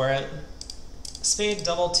 Go for it. Spade,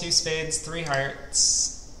 double, 2 spades, 3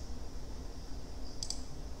 hearts.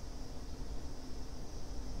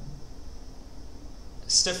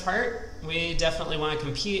 Stiff heart. We definitely want to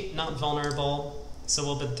compete, not vulnerable, so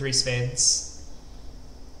we'll bid 3 spades.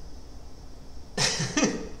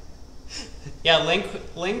 Yeah,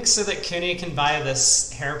 link so that Cooney can buy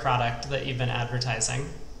this hair product that you've been advertising.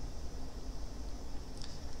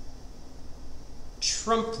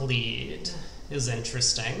 Trump lead is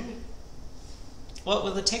interesting. Well,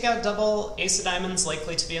 with a takeout double, ace of diamonds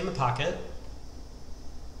likely to be in the pocket.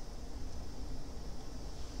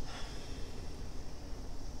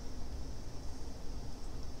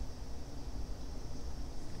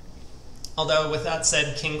 Although, with that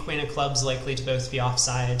said, king, queen of clubs likely to both be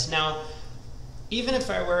offside. Now, even if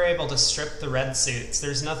I were able to strip the red suits,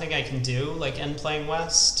 there's nothing I can do, like in playing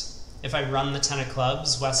West. If I run the 10 of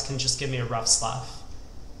clubs, West can just give me a rough slough.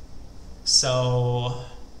 So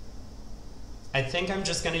I think I'm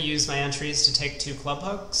just going to use my entries to take 2 club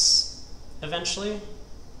hooks, eventually.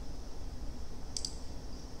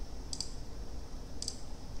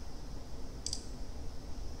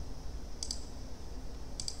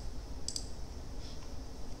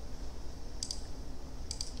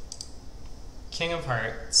 King of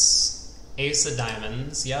hearts, ace of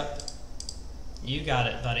diamonds, yep. You got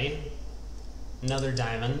it, buddy. Another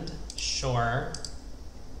diamond, sure.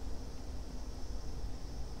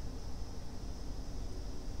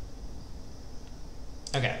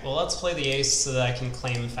 Okay, well let's play the ace so that I can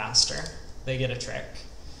claim faster. They get a trick.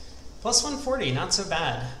 Plus 140, not so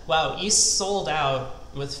bad. Wow, East sold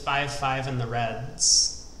out with 5-5 in the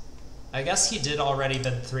reds. I guess he did already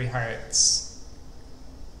bid 3 hearts.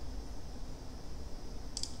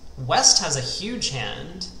 West has a huge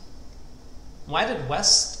hand. Why did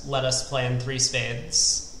West let us play in 3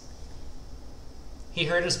 spades? He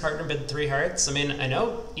heard his partner bid 3 hearts. I mean, I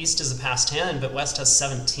know East is a passed hand, but West has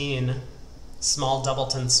 17. Small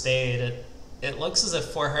doubleton spade. It looks as if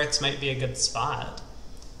 4 hearts might be a good spot.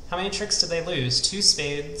 How many tricks did they lose? 2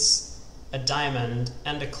 spades, a diamond,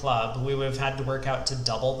 and a club. We would have had to work out to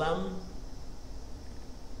double them.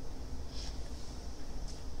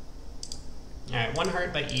 Alright, 1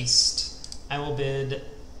 heart by East. I will bid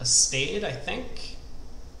a spade, I think.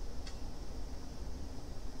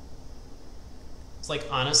 It's like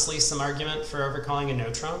honestly some argument for overcalling a no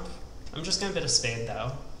trump. I'm just gonna bid a spade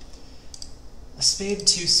though. A spade,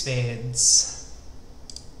 2 spades.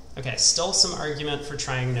 Okay, still some argument for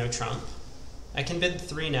trying no trump. I can bid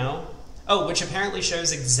 3 no. Oh, which apparently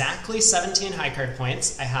shows exactly 17 high card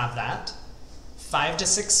points. I have that. 5 to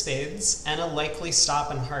 6 spades, and a likely stop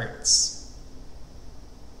in hearts.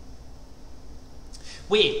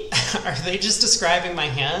 Wait, are they just describing my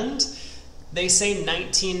hand? They say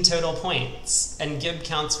 19 total points, and Gib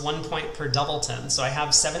counts 1 point per doubleton, so I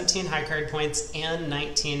have 17 high card points and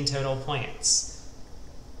 19 total points.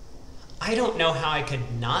 I don't know how I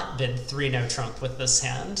could not bid 3 no trump with this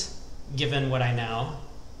hand, given what I know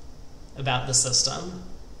about the system.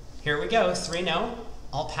 Here we go, 3 no,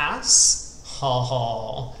 I'll pass.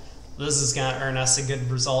 Oh, this is gonna earn us a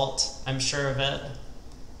good result, I'm sure of it.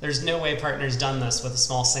 There's no way partner's done this with a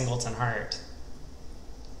small singleton heart.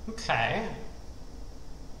 Okay.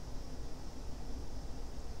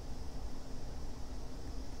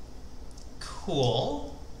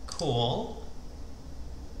 Cool. Cool.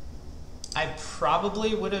 I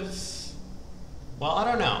probably would have... Well, I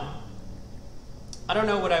don't know. I don't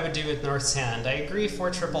know what I would do with North's hand. I agree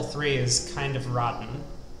 4-3-3 is kind of rotten.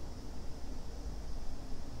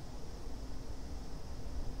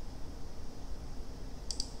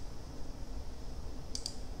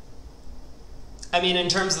 I mean, in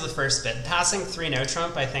terms of the first bid, passing 3 no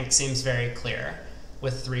trump I think seems very clear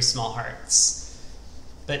with 3 small hearts.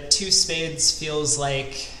 But 2 spades feels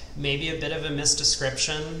like maybe a bit of a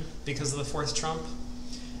misdescription because of the 4th trump.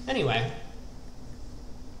 Anyway,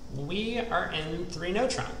 we are in 3 no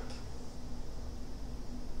trump.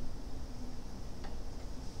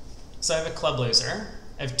 So I have a club loser.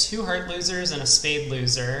 I have 2 heart losers and a spade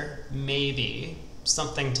loser, maybe.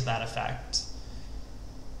 Something to that effect.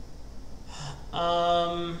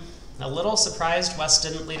 A little surprised West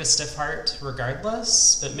didn't lead a stiff heart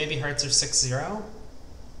regardless, but maybe hearts are 6-0.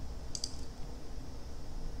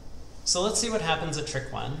 So let's see what happens at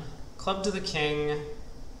trick 1. Club to the king,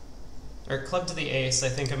 or club to the ace. I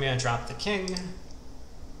think I'm going to drop the king.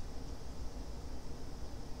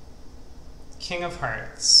 King of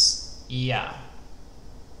hearts. Yeah.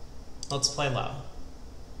 Let's play low.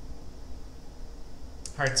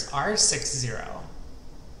 Hearts are 6-0.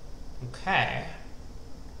 Okay.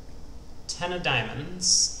 10 of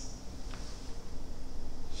diamonds.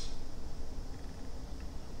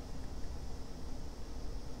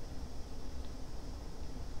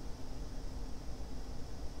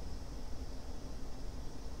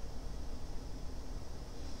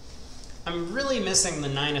 I'm really missing the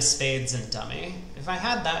 9 of spades and dummy. If I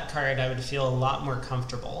had that card, I would feel a lot more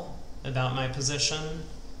comfortable about my position.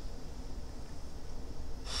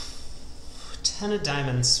 10 of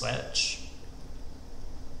diamonds switch.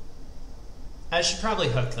 I should probably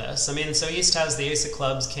hook this. I mean, so East has the ace of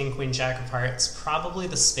clubs, king, queen, jack of hearts. Probably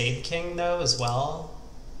the spade king, though, as well.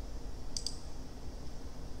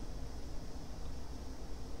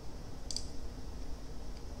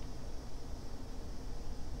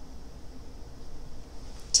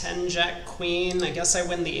 Jack, queen. I guess I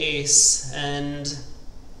win the ace, and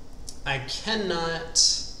I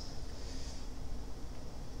cannot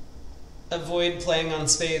avoid playing on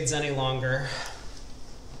spades any longer.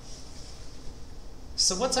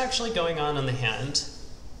 So what's actually going on in the hand?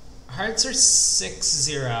 Hearts are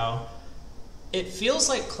 6-0. It feels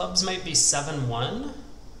like clubs might be 7-1.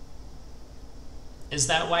 Is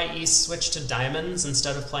that why East switched to diamonds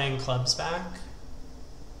instead of playing clubs back?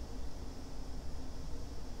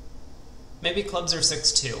 Maybe clubs are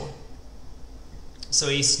 6-2. So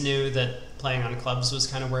East knew that playing on clubs was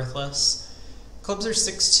kind of worthless. Clubs are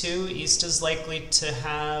 6-2. East is likely to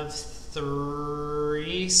have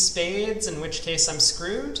 3 spades, in which case I'm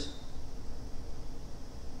screwed.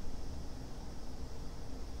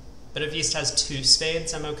 But if East has 2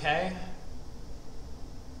 spades, I'm okay.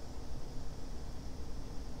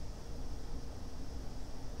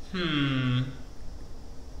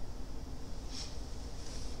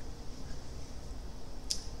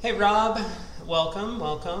 Hey Rob, welcome,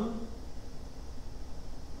 welcome.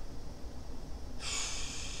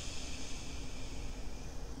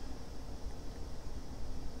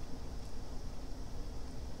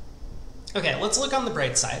 Okay, let's look on the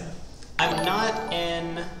bright side. I'm not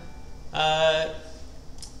in...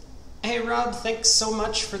 Hey Rob, thanks so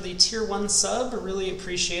much for the tier 1 sub, I really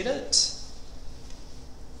appreciate it.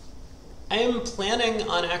 I am planning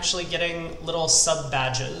on actually getting little sub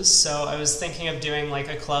badges, so I was thinking of doing like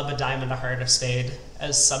a club, a diamond, a heart, a spade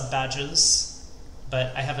as sub badges,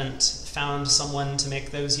 but I haven't found someone to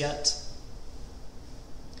make those yet.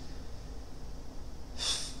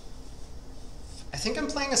 I think I'm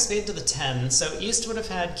playing a spade to the 10, so East would have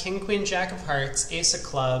had king, queen, jack of hearts, ace of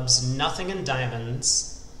clubs, nothing in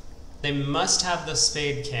diamonds. They must have the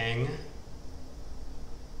spade king.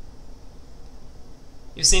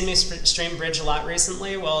 You've seen me stream bridge a lot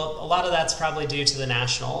recently. Well, a lot of that's probably due to the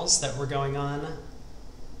nationals that were going on.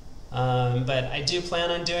 But I do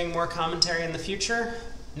plan on doing more commentary in the future.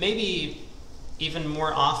 Maybe even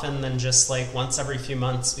more often than just like once every few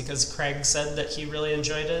months, because Craig said that he really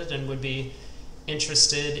enjoyed it and would be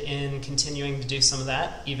interested in continuing to do some of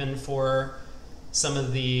that, even for some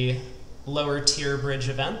of the lower tier bridge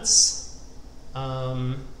events.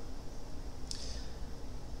 I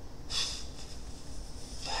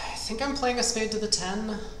think I'm playing a spade to the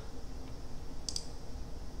 10.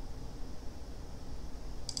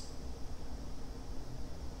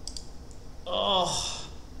 Oh.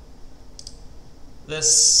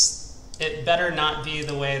 It better not be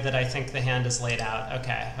the way that I think the hand is laid out.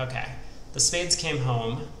 Okay, okay. The spades came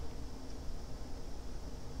home.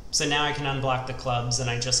 So now I can unblock the clubs and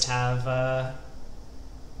I just have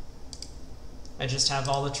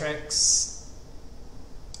all the tricks.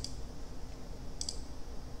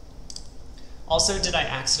 Also, did I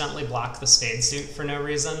accidentally block the spade suit for no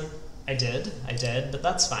reason? I did, but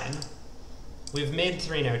that's fine. We've made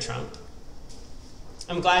 3 no trump.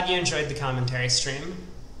 I'm glad you enjoyed the commentary stream.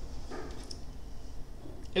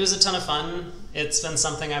 It was a ton of fun. It's been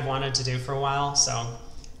something I've wanted to do for a while, so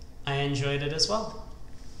I enjoyed it as well.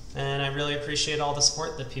 And I really appreciate all the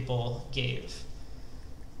support that people gave.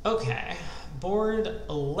 Okay, board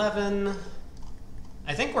 11.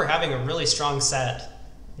 I think we're having a really strong set.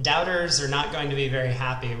 Doubters are not going to be very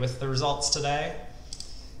happy with the results today.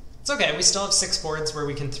 It's okay, we still have 6 boards where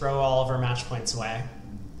we can throw all of our match points away.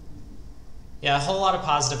 Yeah, a whole lot of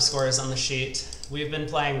positive scores on the sheet. We've been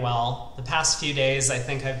playing well. The past few days, I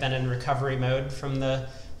think I've been in recovery mode from the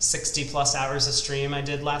 60 plus hours of stream I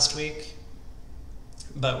did last week.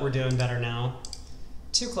 But we're doing better now.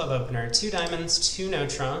 2 club opener, 2 diamonds, 2 no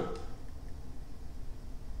trump.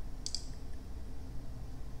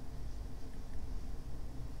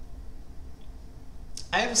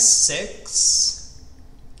 I have 6.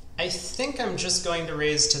 I think I'm just going to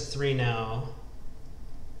raise to 3 now.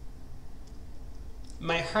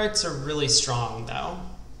 My hearts are really strong, though.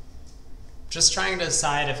 Just trying to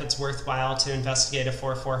decide if it's worthwhile to investigate a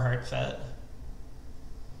 4-4 heart fit.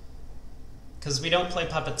 Because we don't play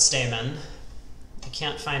Puppet Stamen. I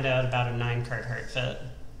can't find out about a 9-card heart fit.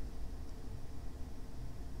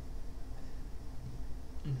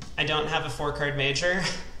 I don't have a 4-card major.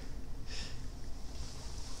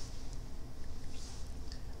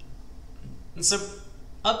 And so,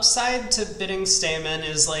 upside to bidding Stamen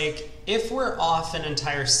is like, if we're off an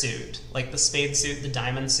entire suit, like the spade suit, the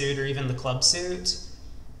diamond suit, or even the club suit,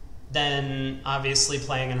 then obviously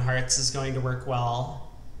playing in hearts is going to work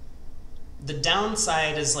well. The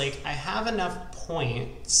downside is like, I have enough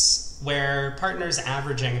points where partner's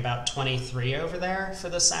averaging about 23 over there for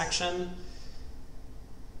this action.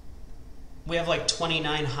 We have like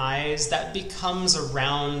 29 highs. That becomes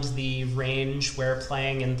around the range where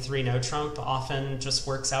playing in 3 no trump often just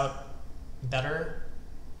works out better.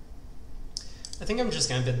 I think I'm just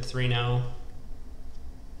going to bid 3 no.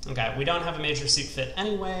 Okay, we don't have a major suit fit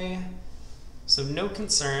anyway, so no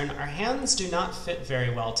concern. Our hands do not fit very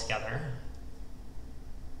well together.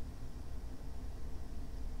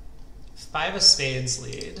 5 of spades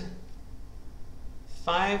lead.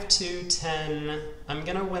 5, 2, 10. I'm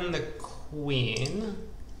going to win the queen.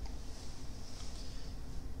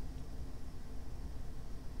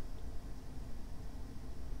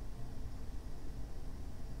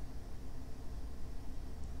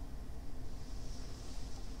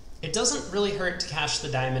 It doesn't really hurt to cash the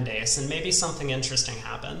diamond ace, and maybe something interesting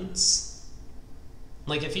happens.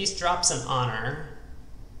 Like if he drops an honor,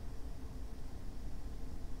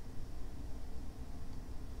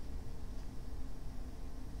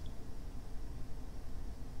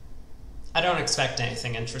 I don't expect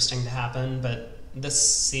anything interesting to happen, but this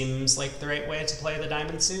seems like the right way to play the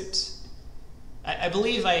diamond suit. I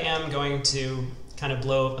believe I am going to kind of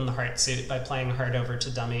blow open the heart suit by playing heart over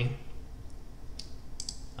to dummy.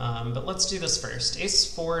 But let's do this first.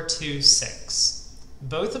 Ace 4, 2, 6.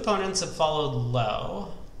 Both opponents have followed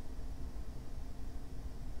low.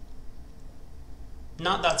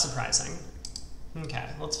 Not that surprising. Okay,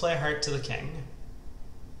 let's play heart to the king.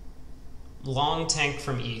 Long tank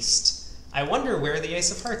from east. I wonder where the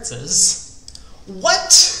ace of hearts is.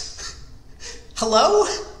 What? Hello?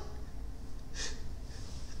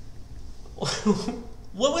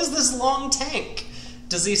 What was this long tank?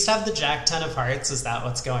 Does East have the jack 10 of hearts? Is that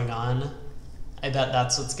what's going on? I bet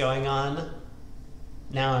that's what's going on.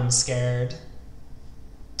 Now I'm scared.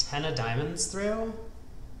 10 of diamonds through?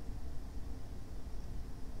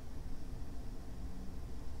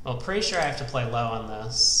 Well, pretty sure I have to play low on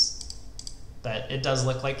this. But it does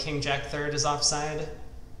look like King Jack third is offside.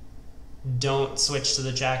 Don't switch to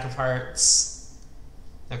the Jack of Hearts.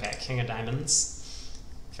 Okay, King of Diamonds.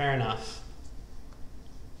 Fair enough.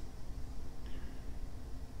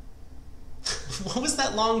 What was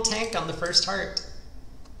that long tank on the first heart?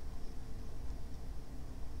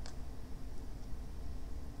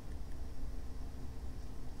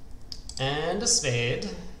 And a spade.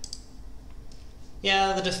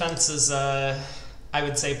 Yeah, the defense is, I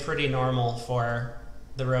would say, pretty normal for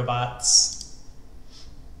the robots.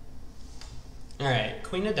 Alright,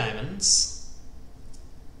 Queen of Diamonds.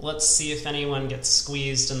 Let's see if anyone gets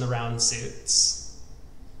squeezed in the round suits.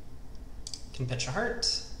 Can pitch a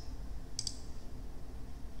heart.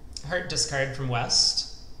 Heart discard from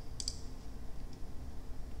West.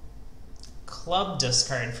 Club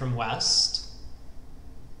discard from West.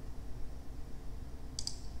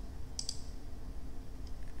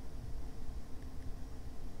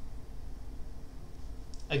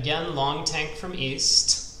 Again, long tank from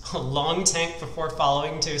East. Long tank before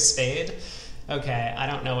following to a spade. Okay, I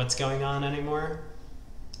don't know what's going on anymore.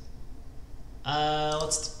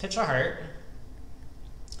 Let's pitch a heart.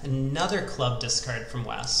 Another club discard from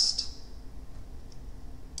West.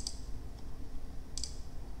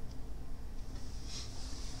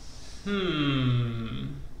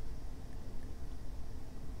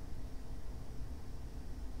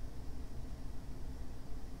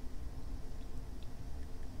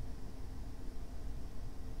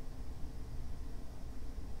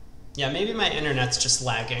 Yeah, maybe my internet's just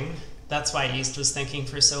lagging. That's why East was thinking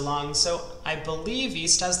for so long. So I believe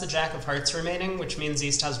East has the Jack of Hearts remaining, which means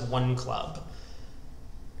East has one club.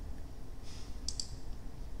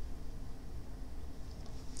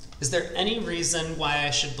 Is there any reason why I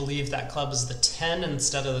should believe that club is the 10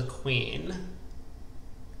 instead of the Queen?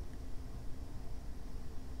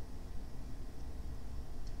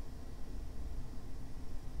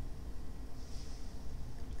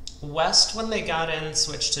 West, when they got in,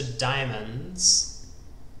 switched to diamonds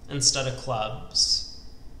instead of clubs.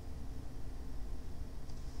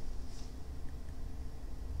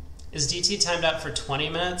 Is DT timed out for 20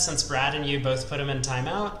 minutes since Brad and you both put him in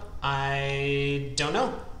timeout? I don't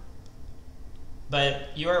know. But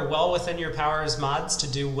you are well within your power as mods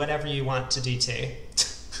to do whatever you want to DT.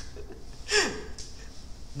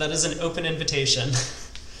 That is an open invitation.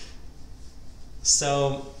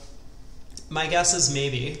 So my guess is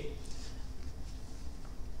maybe.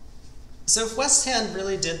 So if West's hand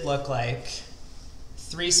really did look like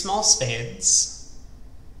 3 small spades,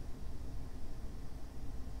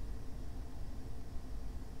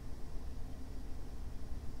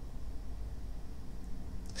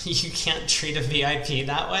 you can't treat a VIP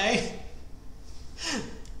that way?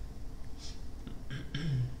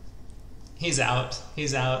 He's out.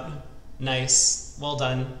 He's out. Nice. Well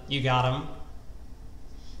done. You got him.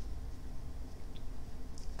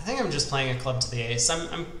 I think I'm just playing a club to the ace.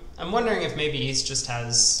 I'm wondering if maybe East just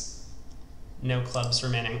has no clubs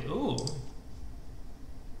remaining. Ooh.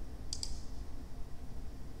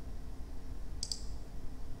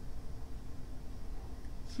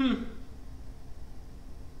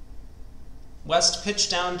 West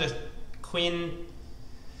pitched down to Queen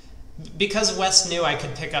because West knew I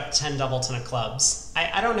could pick up 10 doubleton of clubs.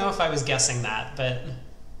 I don't know if I was guessing that, but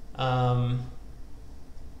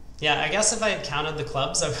yeah, I guess if I had counted the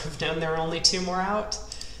clubs, I would have known there were only 2 more out.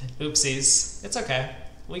 Oopsies. It's okay.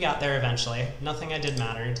 We got there eventually. Nothing I did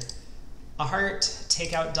mattered. A heart,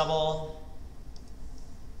 takeout double.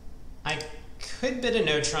 I could bid a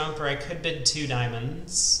no trump, or I could bid 2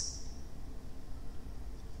 diamonds.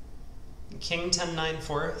 King 10-9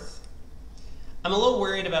 fourth. I'm a little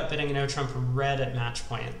worried about bidding a no trump red at match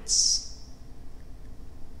points.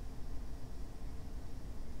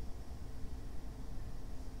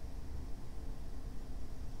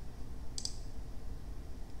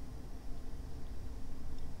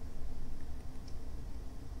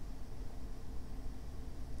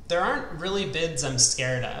 There aren't really bids I'm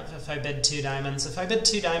scared of if I bid 2 diamonds. If I bid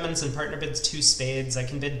 2 diamonds and partner bids 2 spades, I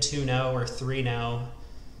can bid 2 no or 3 no,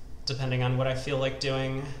 depending on what I feel like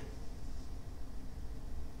doing.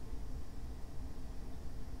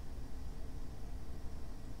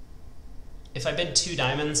 If I bid 2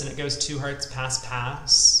 diamonds and it goes 2 hearts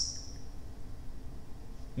pass,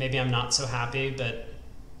 maybe I'm not so happy, but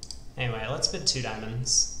anyway, let's bid 2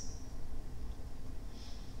 diamonds.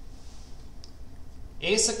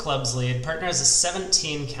 Ace of clubs lead. Partner has a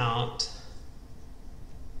 17 count.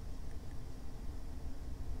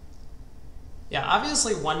 Yeah,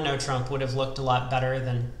 obviously 1 no trump would have looked a lot better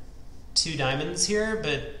than 2 diamonds here,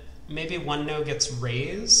 but maybe 1 no gets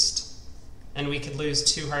raised, and we could lose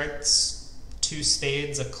 2 hearts, 2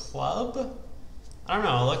 spades, a club? I don't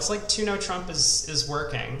know, it looks like 2 no trump is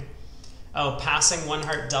working. Oh, passing 1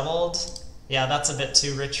 heart doubled? Yeah, that's a bit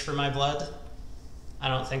too rich for my blood. I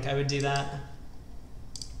don't think I would do that.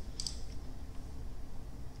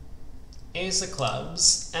 Ace of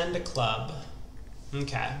clubs and a club.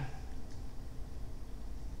 Okay.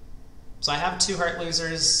 So I have 2 heart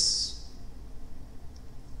losers,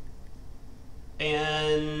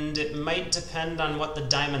 and it might depend on what the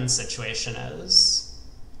diamond situation is.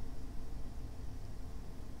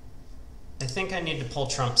 I think I need to pull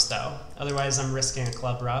trumps though, otherwise I'm risking a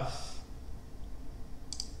club ruff.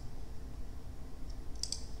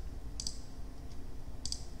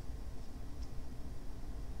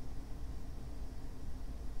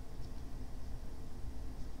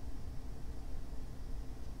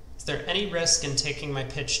 Is there any risk in taking my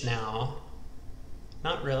pitch now?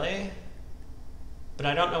 Not really, but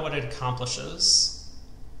I don't know what it accomplishes.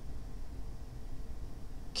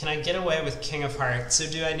 Can I get away with King of Hearts, or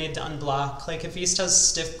do I need to unblock? Like if East has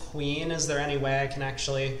stiff Queen, is there any way I can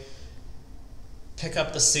actually pick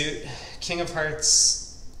up the suit? King of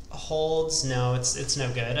Hearts holds? No, it's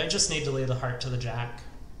no good. I just need to leave the heart to the Jack.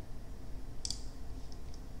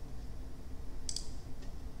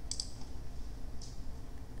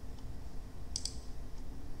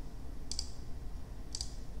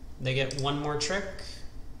 They get 1 more trick.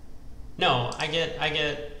 No, I get,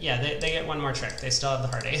 yeah, they get 1 more trick. They still have the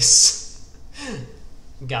heart ace.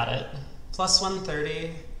 Got it. Plus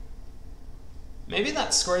 130. Maybe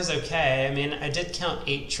that score is okay. I mean, I did count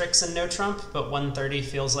 8 tricks and no trump, but 130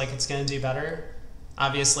 feels like it's going to do better.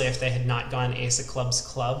 Obviously, if they had not gone ace of clubs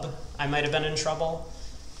club, I might have been in trouble.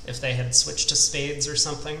 If they had switched to spades or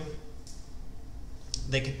something,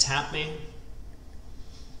 they could tap me.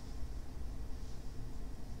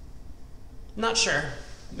 Not sure.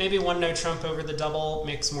 Maybe 1 no trump over the double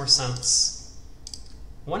makes more sense.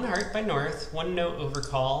 1 heart by North, 1 no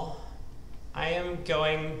overcall. I am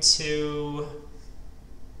going to...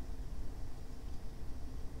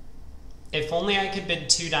 If only I could bid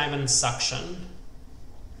 2 diamonds suction,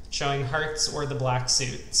 showing hearts or the black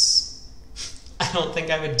suits. I don't think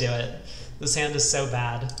I would do it. This hand is so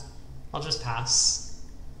bad. I'll just pass.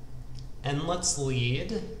 And let's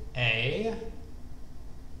lead a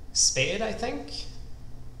spade, I think.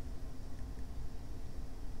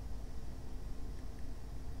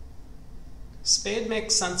 Spade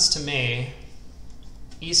makes sense to me.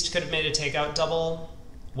 East could have made a takeout double.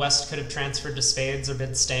 West could have transferred to spades or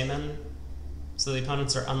bid Stayman. So the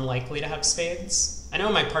opponents are unlikely to have spades. I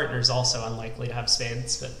know my partner's also unlikely to have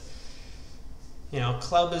spades, but you know,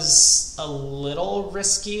 club is a little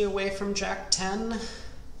risky away from Jack 10.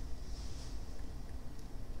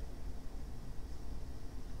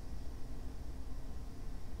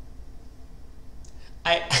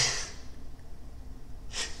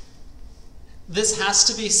 This has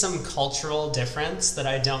to be some cultural difference that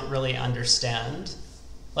I don't really understand.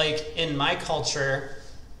 Like, in my culture,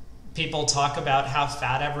 people talk about how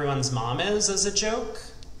fat everyone's mom is as a joke,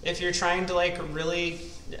 if you're trying to, like, really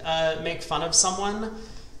make fun of someone.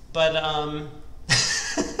 But,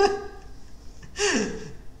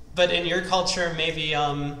 but in your culture, maybe,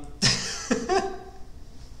 I'll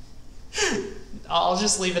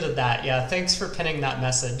just leave it at that. Yeah, thanks for pinning that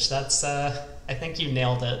message. That's, I think you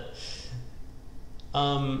nailed it.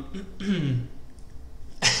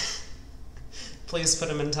 Please put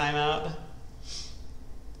him in timeout.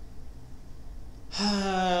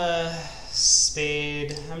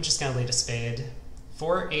 Spade. I'm just gonna lead a spade.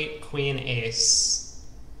 4-8 queen ace.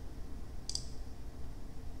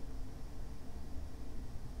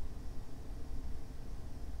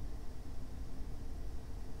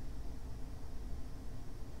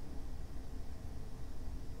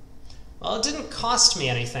 Well, it didn't cost me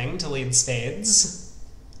anything to lead spades.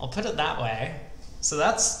 I'll put it that way. So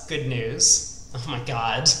that's good news. Oh my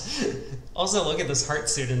god. Also, look at this heart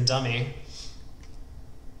suit and dummy.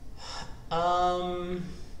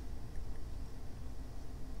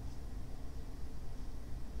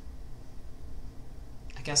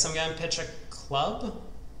 I guess I'm gonna pitch a club.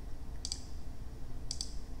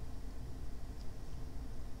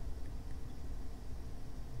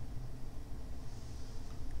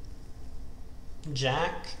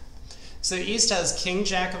 Jack. So East has king,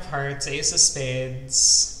 jack of hearts, ace of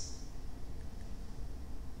spades.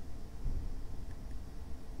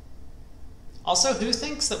 Also, who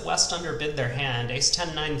thinks that West underbid their hand? Ace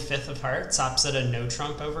 10, 9, 5th of hearts, opposite a no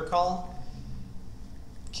trump overcall.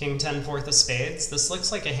 King 10, 4th of spades. This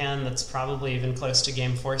looks like a hand that's probably even close to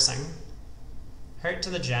game forcing. Heart to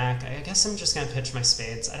the jack. I guess I'm just gonna pitch my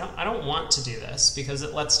spades. I don't want to do this because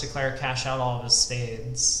it lets Declare cash out all of his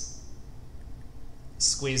spades.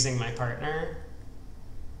 Squeezing my partner.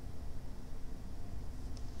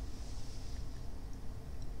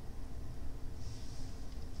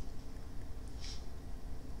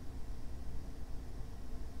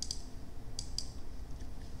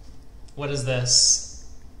 What is this?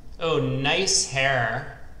 Oh, nice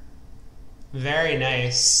hair. Very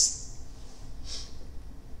nice.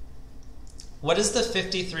 What is the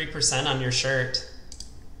 53% on your shirt?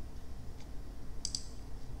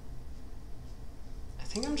 I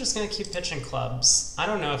think I'm just gonna keep pitching clubs. I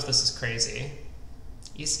don't know if this is crazy.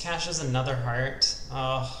 East cashes another heart.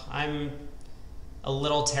 Oh, I'm a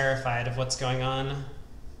little terrified of what's going on.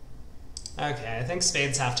 Okay, I think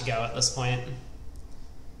spades have to go at this point.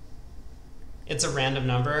 It's a random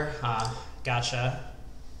number. Ah, gotcha.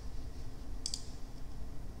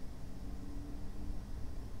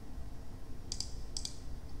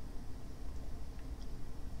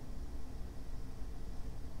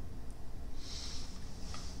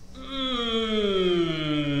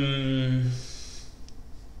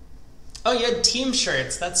 Oh, you had team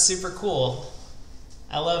shirts. That's super cool.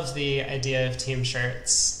 I love the idea of team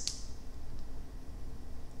shirts.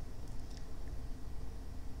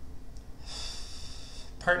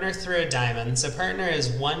 Partner threw a diamond. So partner is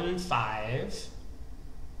 1-5.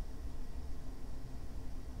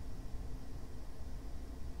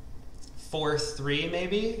 Four, 3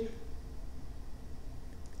 maybe.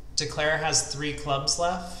 Declare has 3 clubs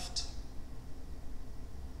left.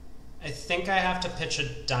 I think I have to pitch a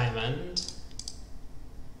diamond.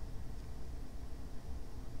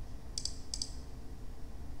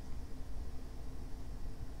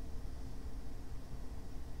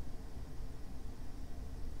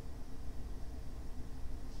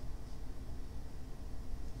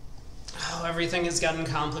 everything has gotten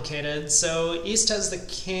complicated. So East has the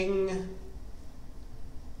King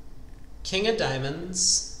of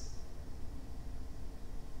Diamonds,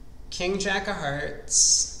 King Jack of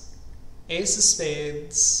Hearts, Ace of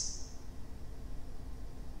Spades.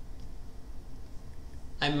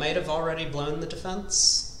 I might have already blown the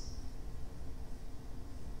defense.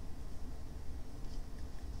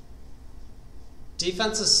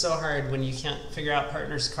 Defense is so hard when you can't figure out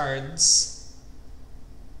partner's cards.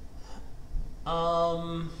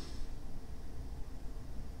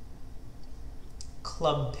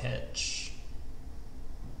 Club pitch.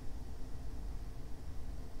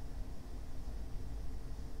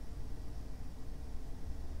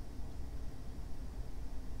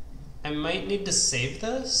 I might need to save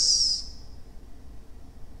this.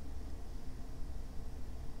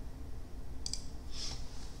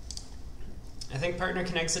 I think partner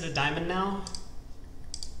can exit a diamond now.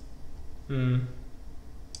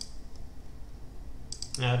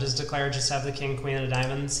 Now, does Declare just have the king, queen of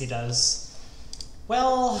diamonds? He does.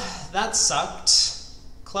 Well, that sucked.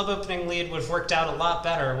 Club opening lead would have worked out a lot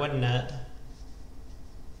better, wouldn't it?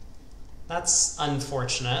 That's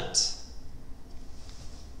unfortunate.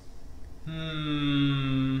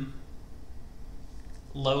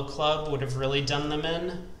 Low club would have really done them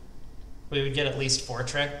in. We would get at least 4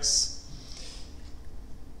 tricks.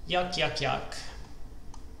 Yuck, yuck, yuck.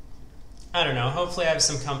 I don't know. Hopefully I have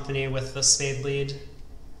some company with the spade lead.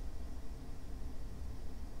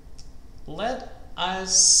 Let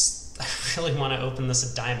us... I really want to open this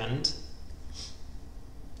a diamond.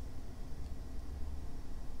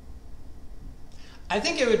 I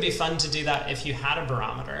think it would be fun to do that if you had a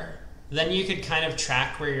barometer. Then you could kind of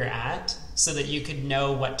track where you're at so that you could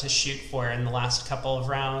know what to shoot for in the last couple of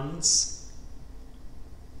rounds.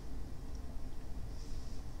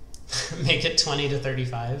 Make it 20 to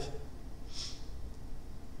 35.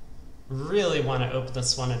 Really want to open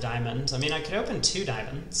this one a diamond. I mean, I could open 2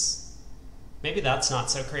 diamonds. Maybe that's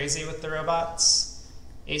not so crazy with the robots.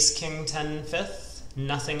 Ace, king, 10, 5th.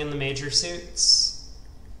 Nothing in the major suits.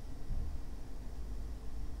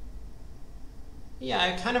 Yeah,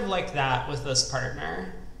 I kind of like that with this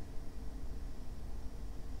partner.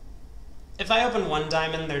 If I open 1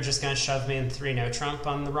 diamond, they're just going to shove me in 3 no trump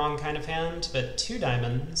on the wrong kind of hand, but 2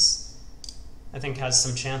 diamonds, I think, has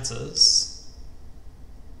some chances.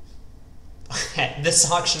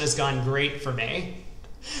 This auction has gone great for me.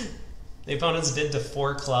 The opponent's bid to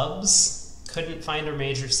 4 clubs. Couldn't find a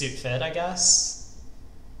major suit fit, I guess.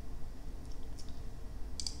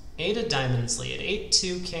 8 of diamonds lead.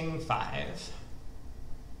 8-2, king 5.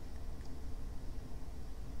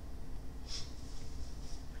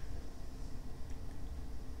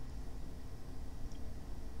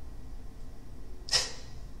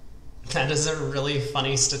 That is a really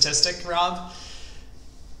funny statistic, Rob.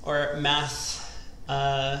 Or math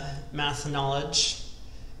knowledge.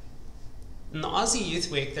 In the Aussie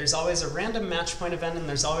Youth Week, there's always a random match point event and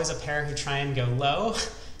there's always a pair who try and go low,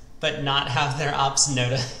 but not have their ops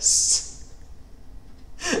noticed.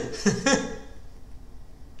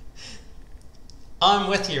 I'm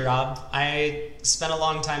with you, Rob. I spent a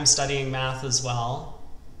long time studying math as well.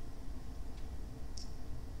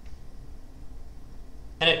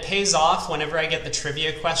 And it pays off whenever I get the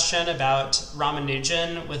trivia question about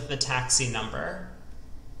Ramanujan with the taxi number.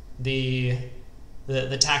 The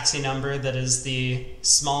taxi number that is the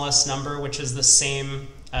smallest number, which is the same,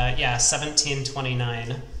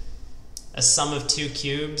 1729. A sum of 2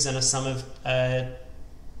 cubes and a sum of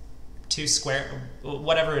 2 square,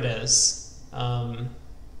 whatever it is.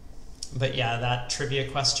 But yeah, that trivia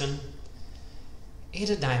question. 8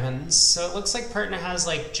 of diamonds. So it looks like partner has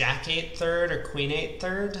like Jack 8 third or Queen 8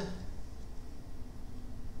 third.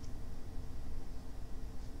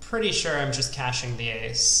 Pretty sure I'm just cashing the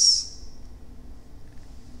ace.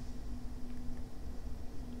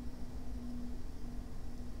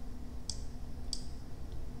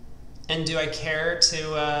 And do I care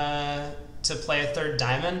to play a 3rd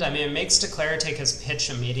diamond? I mean, it makes Declare take his pitch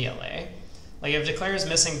immediately. Like, if Declare is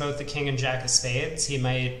missing both the king and jack of spades, he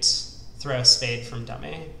might throw a spade from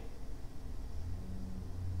dummy.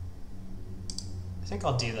 I think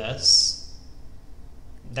I'll do this.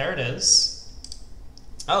 There it is.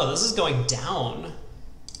 Oh, this is going down.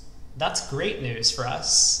 That's great news for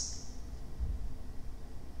us.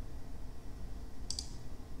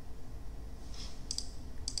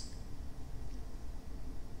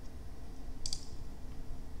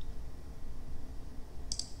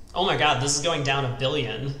 Oh my god, this is going down 1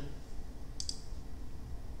 billion.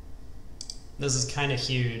 This is kind of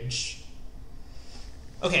huge.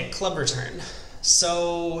 Okay, club return.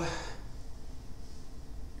 So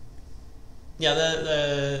yeah,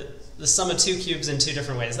 the the sum of two cubes in two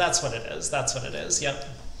different ways. That's what it is. That's what it is. Yep.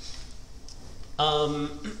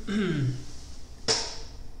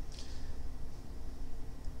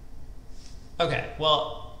 Okay,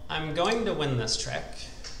 well, I'm going to win this trick.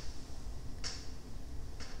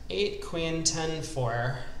 8, queen, 10,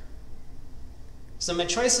 4. So my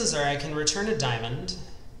choices are I can return a diamond.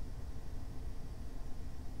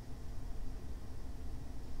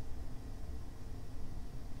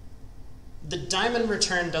 The diamond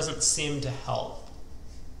return doesn't seem to help.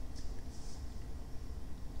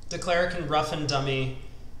 Declare can rough and dummy,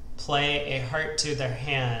 play a heart to their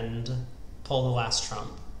hand, pull the last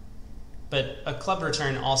trump. But a club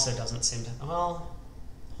return also doesn't seem to... Well,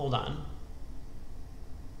 hold on.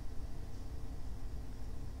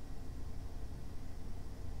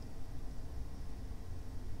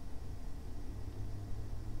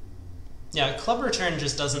 Yeah, a club return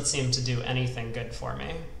just doesn't seem to do anything good for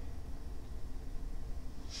me.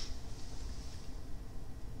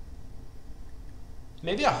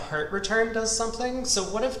 Maybe a heart return does something? So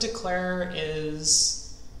what if declare is...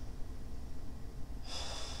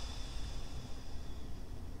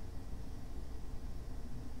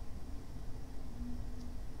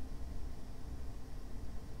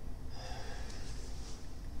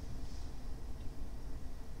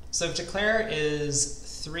 So if declare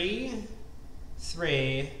is 3,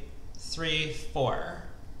 3, 3, 4,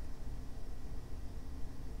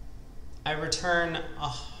 I return a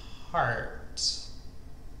heart.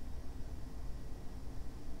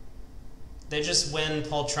 They just win,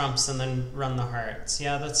 pull trumps, and then run the hearts.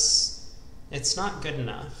 Yeah, it's not good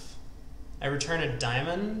enough. I return a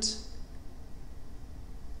diamond.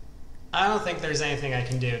 I don't think there's anything I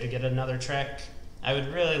can do to get another trick. I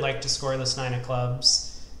would really like to score this 9 of clubs.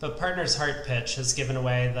 But partner's heart pitch has given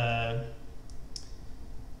away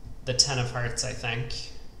the 10 of hearts, I think.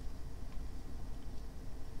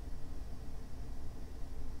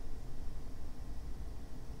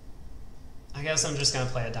 I guess I'm just going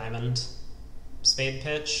to play a diamond. Spade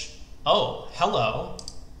pitch. Oh, hello.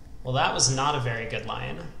 Well, that was not a very good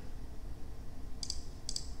line.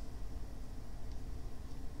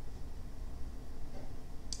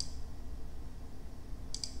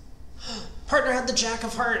 Partner had the jack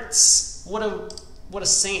of hearts. What a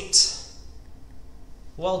saint.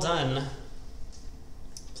 Well done.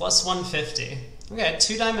 Plus 150. Okay,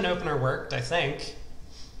 2 diamond opener worked, I think.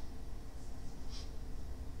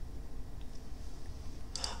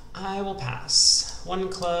 I will pass. 1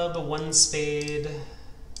 club, 1 spade.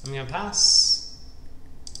 I'm gonna pass.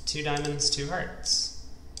 2 diamonds, 2 hearts.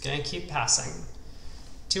 Gonna keep passing.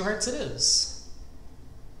 2 hearts it is.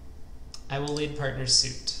 I will lead partner's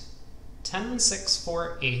suit. 10, 6,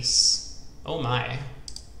 4, ace. Oh my.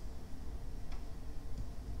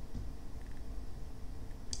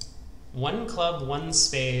 One club, 1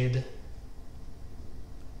 spade.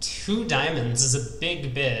 2 diamonds is a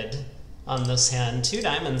big bid on this hand. 2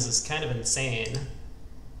 diamonds is kind of insane.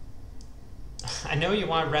 I know you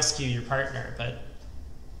want to rescue your partner, but...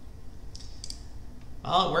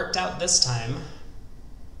 well, it worked out this time.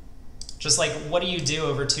 Just like, what do you do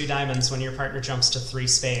over 2 diamonds when your partner jumps to 3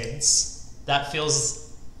 spades? That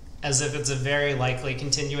feels as if it's a very likely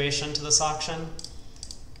continuation to this auction.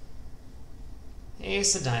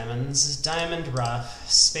 Ace of diamonds, diamond rough,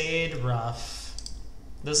 spade rough.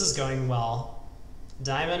 This is going well.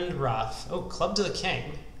 Diamond rough. Oh, club to the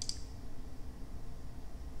king.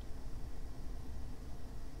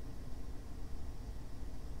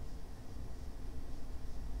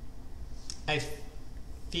 I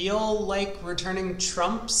feel like returning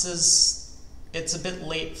trumps is... it's a bit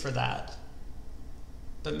late for that.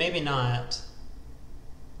 But maybe not.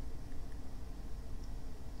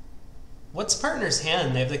 What's partner's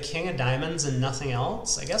hand? They have the king of diamonds and nothing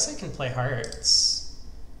else? I guess I can play hearts.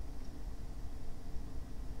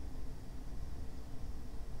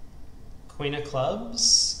 Queen of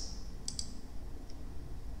clubs.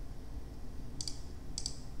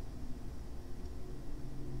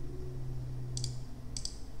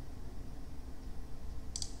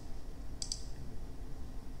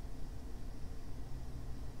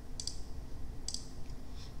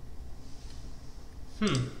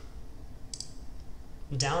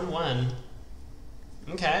 Down 1.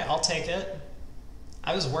 Okay, I'll take it.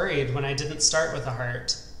 I was worried when I didn't start with a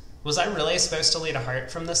heart. Was I really supposed to lead a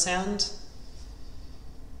heart from this hand?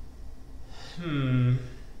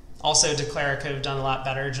 Also, declare could have done a lot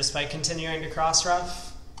better just by continuing to cross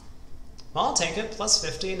rough. Well, I'll take it. Plus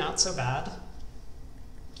 50, not so bad.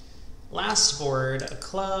 Last board, a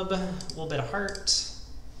club, a little bit of heart.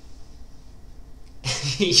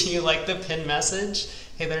 You like the pin message?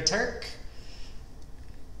 Hey there, Turk.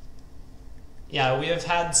 Yeah, we have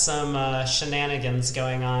had some shenanigans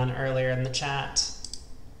going on earlier in the chat.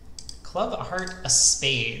 Club, a heart, a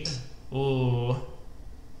spade. Ooh.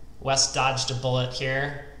 West dodged a bullet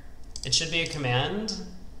here. It should be a command.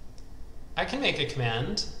 I can make a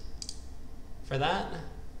command for that.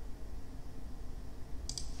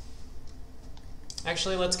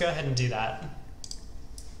 Actually, let's go ahead and do that.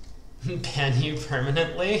 Ban you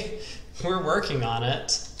permanently? We're working on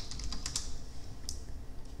it.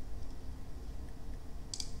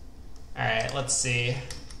 Alright, let's see.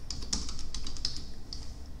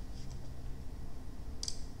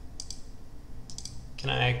 Can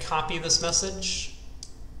I copy this message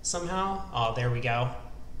somehow? Oh, there we go.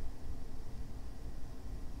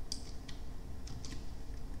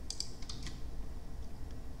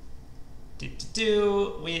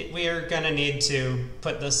 We are gonna need to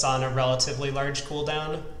put this on a relatively large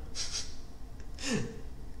cooldown.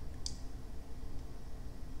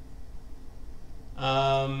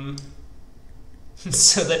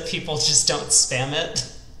 So that people just don't spam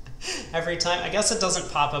it every time. I guess it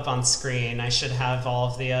doesn't pop up on screen. I should have all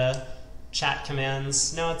of the chat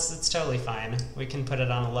commands. No, it's totally fine. We can put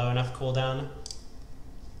it on a low enough cooldown.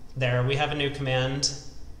 There, we have a new command.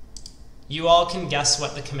 You all can guess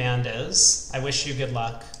what the command is. I wish you good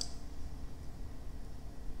luck.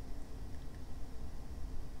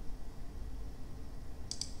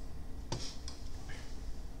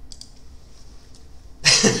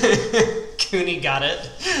 Cooney got it.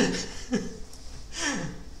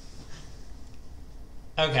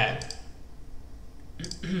 Okay.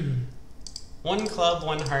 1 club,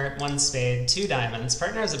 1 heart, 1 spade, 2 diamonds.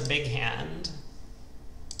 Partner has a big hand.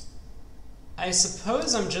 I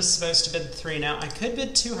suppose I'm just supposed to bid 3 now. I could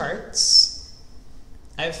bid 2 hearts.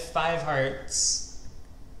 I have 5 hearts.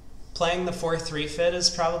 Playing the 4-3 fit is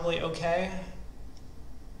probably okay.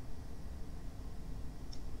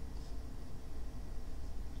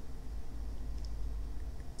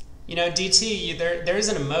 You know, DT, there's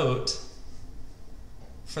an emote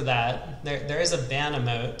for that. There is a ban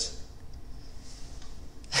emote.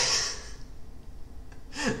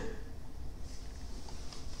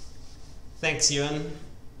 Thanks, Ewan.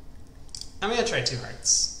 I'm gonna try 2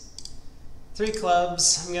 hearts. 3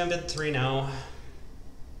 clubs. I'm gonna bid 3 no.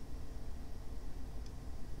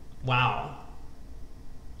 Wow.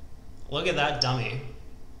 Look at that dummy.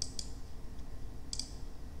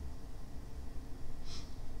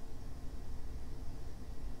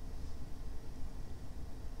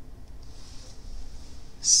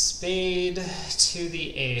 Spade to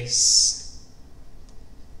the ace.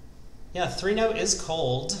 Yeah, 3 no is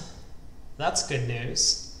cold. That's good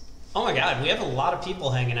news. Oh my god, we have a lot of people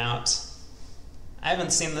hanging out. I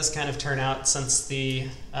haven't seen this kind of turnout since the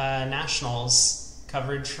Nationals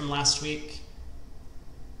coverage from last week.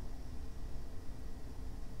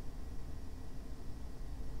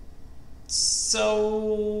 So,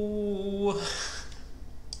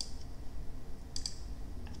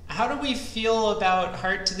 how do we feel about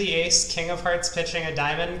heart to the ace, king of hearts pitching a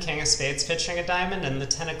diamond, king of spades pitching a diamond, and the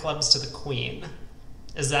 10 of clubs to the queen?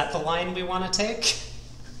 Is that the line we want to take?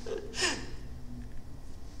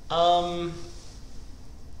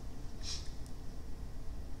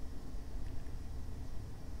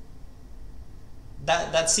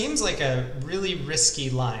 That seems like a really risky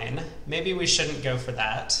line. Maybe we shouldn't go for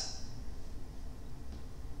that.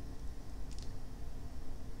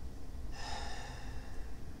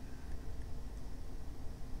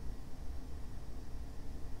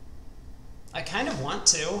 I kind of want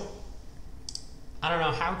to. I don't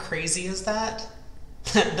know, how crazy is that?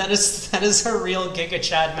 that is a real Giga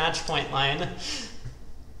Chad match point line.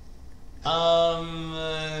 I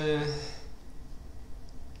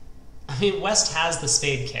mean, West has the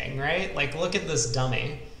spade king, right? Like, look at this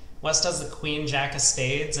dummy. West has the queen jack of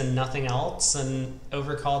spades and nothing else, and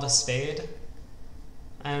overcalled a spade.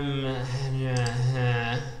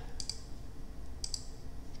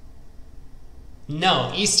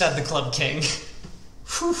 No, East had the club king.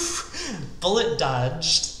 Bullet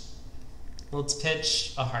dodged. Let's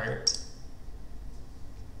pitch a heart.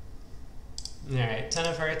 Alright, 10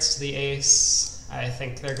 of hearts to the ace. I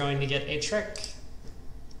think they're going to get a trick.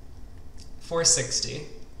 460.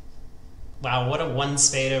 Wow, what a 1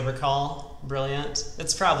 spade overcall. Brilliant.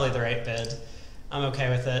 It's probably the right bid. I'm okay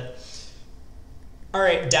with it.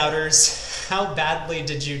 Alright, doubters. How badly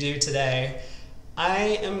did you do today?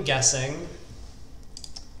 I am guessing,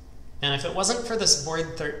 and if it wasn't for this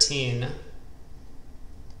board 13,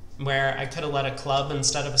 where I could have let a club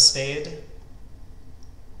instead of a spade,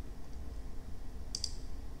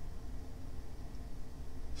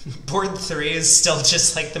 board 3 is still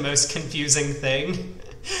just like the most confusing thing.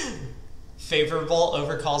 Favorable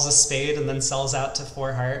overcalls a spade and then sells out to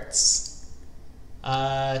 4 hearts.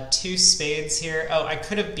 2 spades here. Oh, I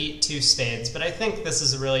could have beat 2 spades, but I think this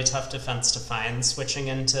is a really tough defense to find, switching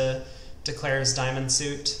into Declare's diamond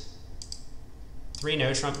suit. 3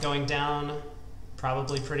 no trump going down.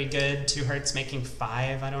 Probably pretty good. 2 hearts making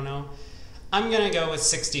 5, I don't know. I'm gonna go with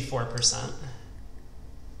 64%.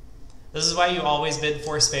 This is why you always bid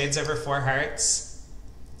 4 spades over 4 hearts.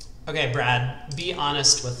 Okay, Brad, be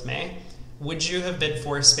honest with me. Would you have bid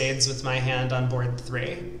 4 spades with my hand on board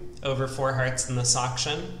 3 over 4 hearts in this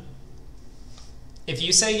auction? If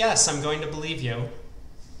you say yes, I'm going to believe you.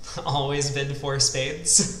 Always bid 4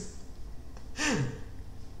 spades.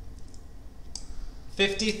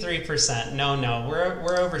 53%. No,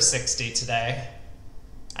 we're over 60 today.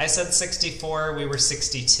 I said 64, we were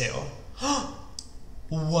 62.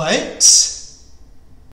 What?